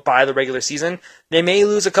to go by the regular season. They may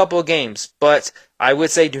lose a couple of games, but I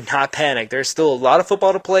would say do not panic. There's still a lot of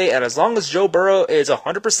football to play, and as long as Joe Burrow is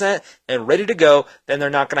 100% and ready to go, then they're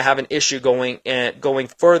not going to have an issue going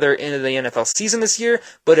further into the NFL season this year.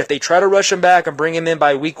 But if they try to rush him back and bring him in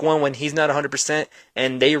by week 1 when he's not 100%,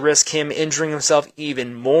 and they risk him injuring himself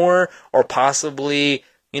even more or possibly,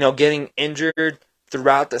 getting injured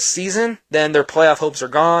throughout the season, then their playoff hopes are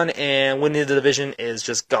gone, and winning the division is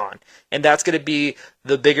just gone. And that's going to be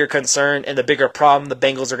the bigger concern and the bigger problem the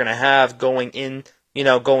Bengals are going to have going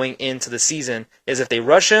into the season, is if they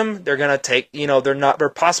rush him, they're going to they're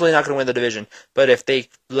possibly not going to win the division. But if they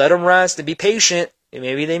let him rest and be patient,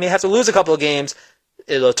 maybe they may have to lose a couple of games,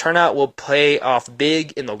 it'll turn out will pay off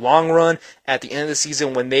big in the long run at the end of the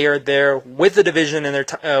season when they are there with the division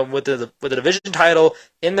and with the division title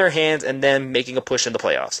in their hands and then making a push in the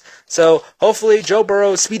playoffs. So hopefully Joe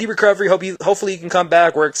Burrow, speedy recovery. Hopefully you can come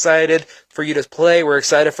back. We're excited for you to play. We're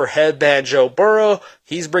excited for Headband Joe Burrow.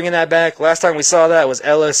 He's bringing that back. Last time we saw that was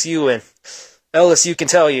LSU, and LSU can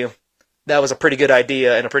tell you that was a pretty good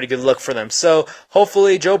idea and a pretty good look for them. So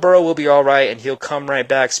hopefully Joe Burrow will be all right and he'll come right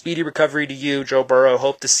back. Speedy recovery to you, Joe Burrow.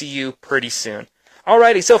 Hope to see you pretty soon.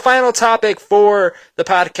 Alrighty, so final topic for the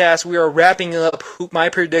podcast. We are wrapping up my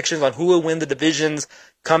predictions on who will win the divisions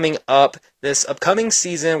coming up this upcoming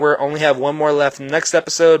season. We only have one more left in the next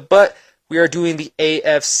episode, but we are doing the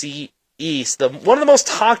AFC East, one of the most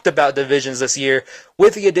talked about divisions this year,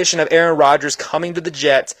 with the addition of Aaron Rodgers coming to the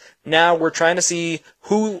Jets. Now we're trying to see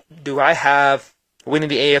who do I have winning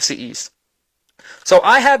the AFC East. So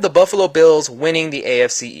I have the Buffalo Bills winning the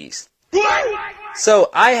AFC East.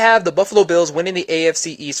 So I have the Buffalo Bills winning the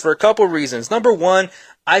AFC East for a couple of reasons. Number one,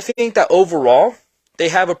 I think that overall they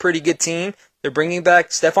have a pretty good team. They're bringing back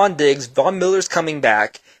Stephon Diggs. Von Miller's coming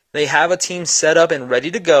back. They have a team set up and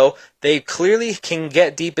ready to go. They clearly can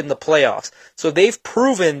get deep in the playoffs. So they've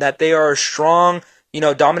proven that they are a strong,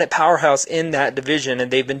 dominant powerhouse in that division,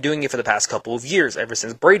 and they've been doing it for the past couple of years, ever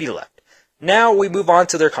since Brady left. Now we move on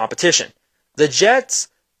to their competition. The Jets,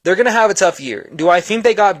 they're going to have a tough year. Do I think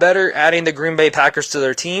they got better adding the Green Bay Packers to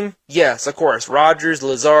their team? Yes, of course. Rodgers,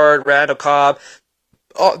 Lazard, Randall Cobb,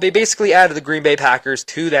 they basically added the Green Bay Packers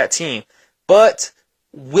to that team. But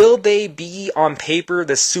will they be on paper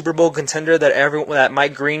the Super Bowl contender that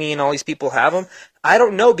Mike Greeny and all these people have them? I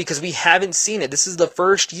don't know, because we haven't seen it. This is the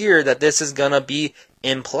first year that this is going to be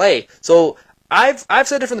in play. So I've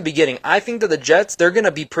said it from the beginning. I think that the Jets, they're going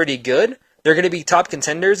to be pretty good. They're going to be top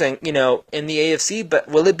contenders and, in the AFC, but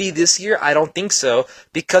will it be this year? I don't think so,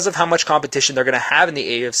 because of how much competition they're going to have in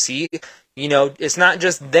the AFC. It's not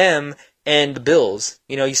just them and the Bills.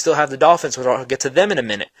 You still have the Dolphins, which I'll get to them in a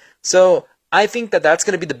minute. So I think that that's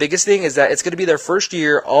going to be the biggest thing, is that it's going to be their first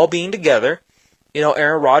year all being together.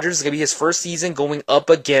 Aaron Rodgers is going to be his first season going up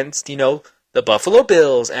against, the Buffalo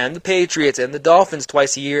Bills and the Patriots and the Dolphins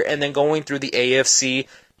twice a year, and then going through the AFC,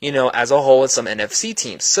 as a whole, and some NFC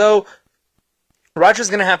teams. So Rodgers is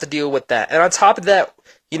going to have to deal with that. And on top of that,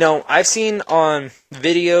 I've seen on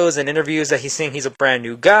videos and interviews that he's saying he's a brand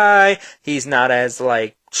new guy. He's not as,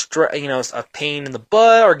 a pain in the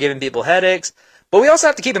butt or giving people headaches. But we also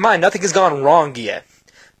have to keep in mind, nothing has gone wrong yet.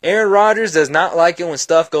 Aaron Rodgers does not like it when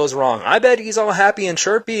stuff goes wrong. I bet he's all happy and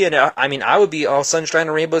chirpy, and I would be all sunshine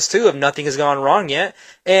and rainbows too if nothing has gone wrong yet.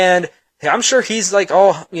 And I'm sure he's like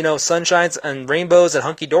all, sunshines and rainbows and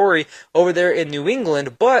hunky-dory over there in New England,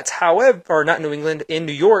 in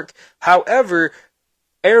New York. However,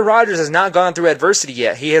 Aaron Rodgers has not gone through adversity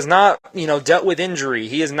yet. He has not, dealt with injury.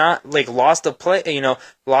 He has not, lost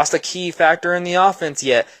a key factor in the offense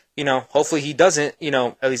yet. Hopefully he doesn't,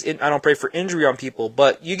 at least I don't pray for injury on people,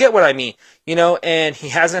 but you get what I mean, and he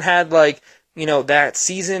hasn't had, that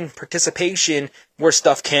season participation where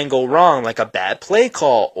stuff can go wrong, like a bad play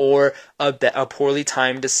call or a poorly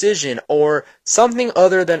timed decision or something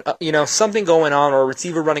other than, something going on or a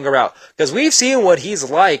receiver running a route. Because we've seen what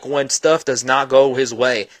he's like when stuff does not go his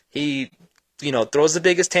way. He throws the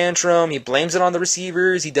biggest tantrum. He blames it on the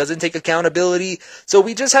receivers. He doesn't take accountability. So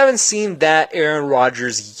we just haven't seen that Aaron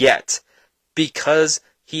Rodgers yet, because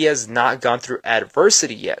he has not gone through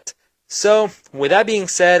adversity yet. So with that being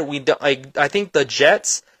said, I think the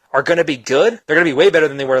Jets are going to be good. They're going to be way better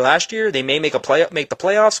than they were last year. They may make the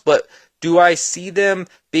playoffs, but do I see them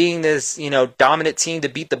being this, dominant team to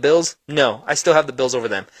beat the Bills? No, I still have the Bills over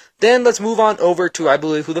them. Then let's move on over to, I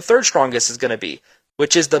believe, who the third strongest is going to be,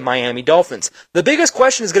 which is the Miami Dolphins. The biggest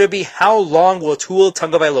question is going to be, how long will Tua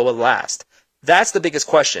Tagovailoa last? That's the biggest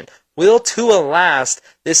question. Will Tua last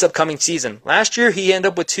this upcoming season? Last year, he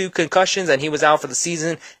ended up with 2 concussions, and he was out for the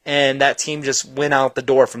season, and that team just went out the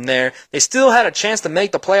door from there. They still had a chance to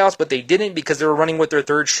make the playoffs, but they didn't because they were running with their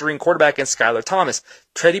third-string quarterback in Skylar Thomas.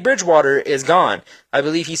 Teddy Bridgewater is gone. I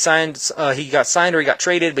believe he got signed or he got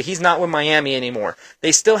traded, but he's not with Miami anymore.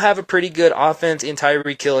 They still have a pretty good offense in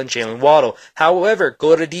Tyreek Hill and Jalen Waddle. However,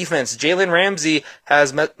 go to defense. Jalen Ramsey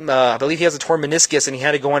I believe he has a torn meniscus, and he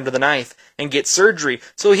had to go under the knife and get surgery.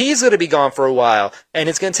 So he's going to be gone for a while, and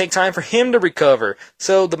it's going to take time for him to recover.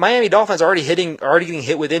 So the Miami Dolphins are already getting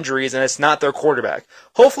hit with injuries, and it's not their quarterback.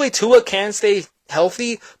 Hopefully Tua can stay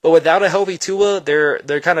healthy, but without a healthy Tua,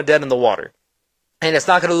 they're kind of dead in the water. And it's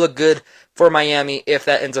not going to look good for Miami if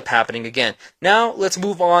that ends up happening again. Now, let's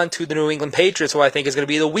move on to the New England Patriots, who I think is going to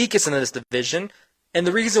be the weakest in this division. And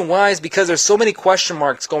the reason why is because there's so many question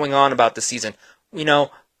marks going on about the season.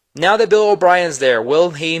 Now that Bill O'Brien's there,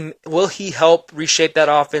 will he help reshape that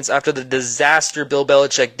offense after the disaster Bill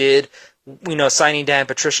Belichick did, signing Dan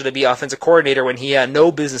Patricia to be offensive coordinator when he had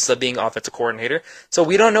no business of being offensive coordinator? So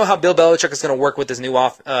we don't know how Bill Belichick is going to work with his new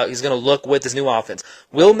he's going to look with his new offense.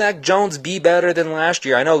 Will Mac Jones be better than last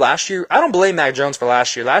year? I know last year, I don't blame Mac Jones for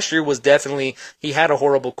last year. Last year was definitely, he had a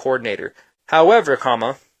horrible coordinator. However,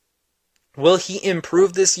 Will he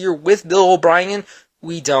improve this year with Bill O'Brien?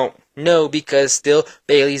 We don't know because still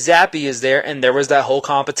Bailey Zappi is there, and there was that whole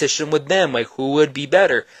competition with them, like who would be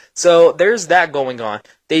better. So there's that going on.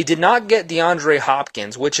 They did not get DeAndre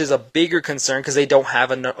Hopkins, which is a bigger concern because they don't have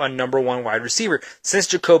a number one wide receiver. Since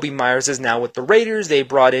Jacoby Myers is now with the Raiders, they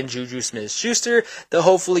brought in Juju Smith-Schuster. They'll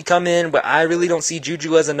hopefully come in, but I really don't see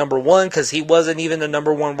Juju as a number one because he wasn't even a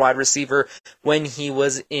number one wide receiver when he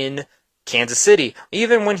was in Kansas City.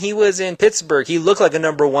 Even when he was in Pittsburgh, he looked like a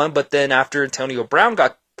number one, but then after Antonio Brown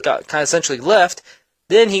got kind of essentially left,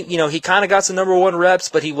 then he kind of got some number one reps,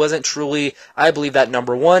 but he wasn't truly, I believe, that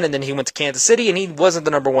number one. And then he went to Kansas City, and he wasn't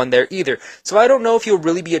the number one there either. So I don't know if he'll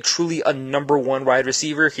really be truly a number one wide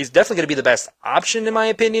receiver. He's definitely going to be the best option, in my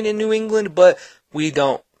opinion, in New England, but we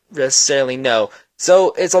don't necessarily know.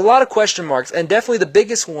 So it's a lot of question marks, and definitely the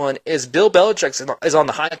biggest one is Bill Belichick is on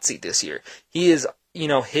the hot seat this year. He is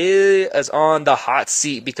on the hot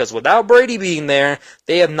seat because without Brady being there,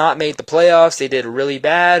 they have not made the playoffs. They did really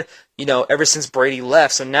bad, ever since Brady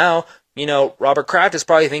left. So now, Robert Kraft is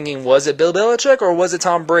probably thinking, was it Bill Belichick or was it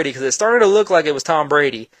Tom Brady? Because it started to look like it was Tom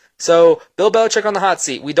Brady. So Bill Belichick on the hot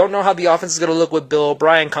seat. We don't know how the offense is going to look with Bill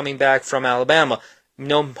O'Brien coming back from Alabama.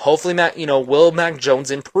 Hopefully will Mac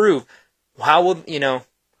Jones improve? How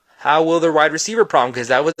will their wide receiver problem? Because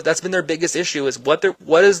that's been their biggest issue is what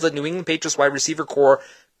is the New England Patriots wide receiver core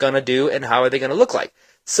gonna do and how are they gonna look like?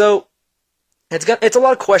 So it's a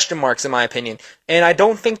lot of question marks in my opinion, and I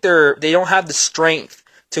don't think they don't have the strength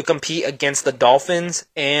to compete against the Dolphins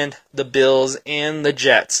and the Bills and the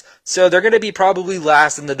Jets. So they're going to be probably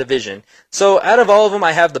last in the division. So out of all of them,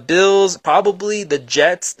 I have the Bills, probably the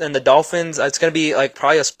Jets, and the Dolphins. It's going to be like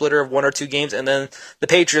probably a splitter of one or two games, and then the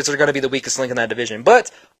Patriots are going to be the weakest link in that division.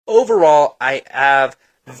 But overall, I have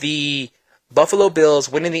the Buffalo Bills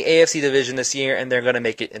winning the AFC division this year, and they're going to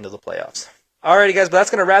make it into the playoffs. Alrighty guys, but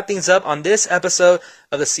that's going to wrap things up on this episode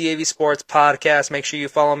of the CAV Sports Podcast. Make sure you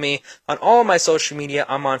follow me on all my social media.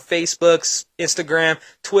 I'm on Facebook, Instagram,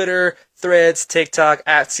 Twitter, Threads, TikTok,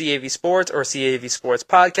 at CAV Sports or CAV Sports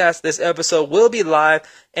Podcast. This episode will be live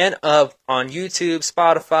and up on YouTube,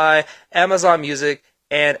 Spotify, Amazon Music,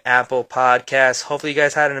 and Apple Podcasts. Hopefully you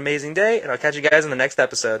guys had an amazing day, and I'll catch you guys in the next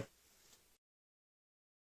episode.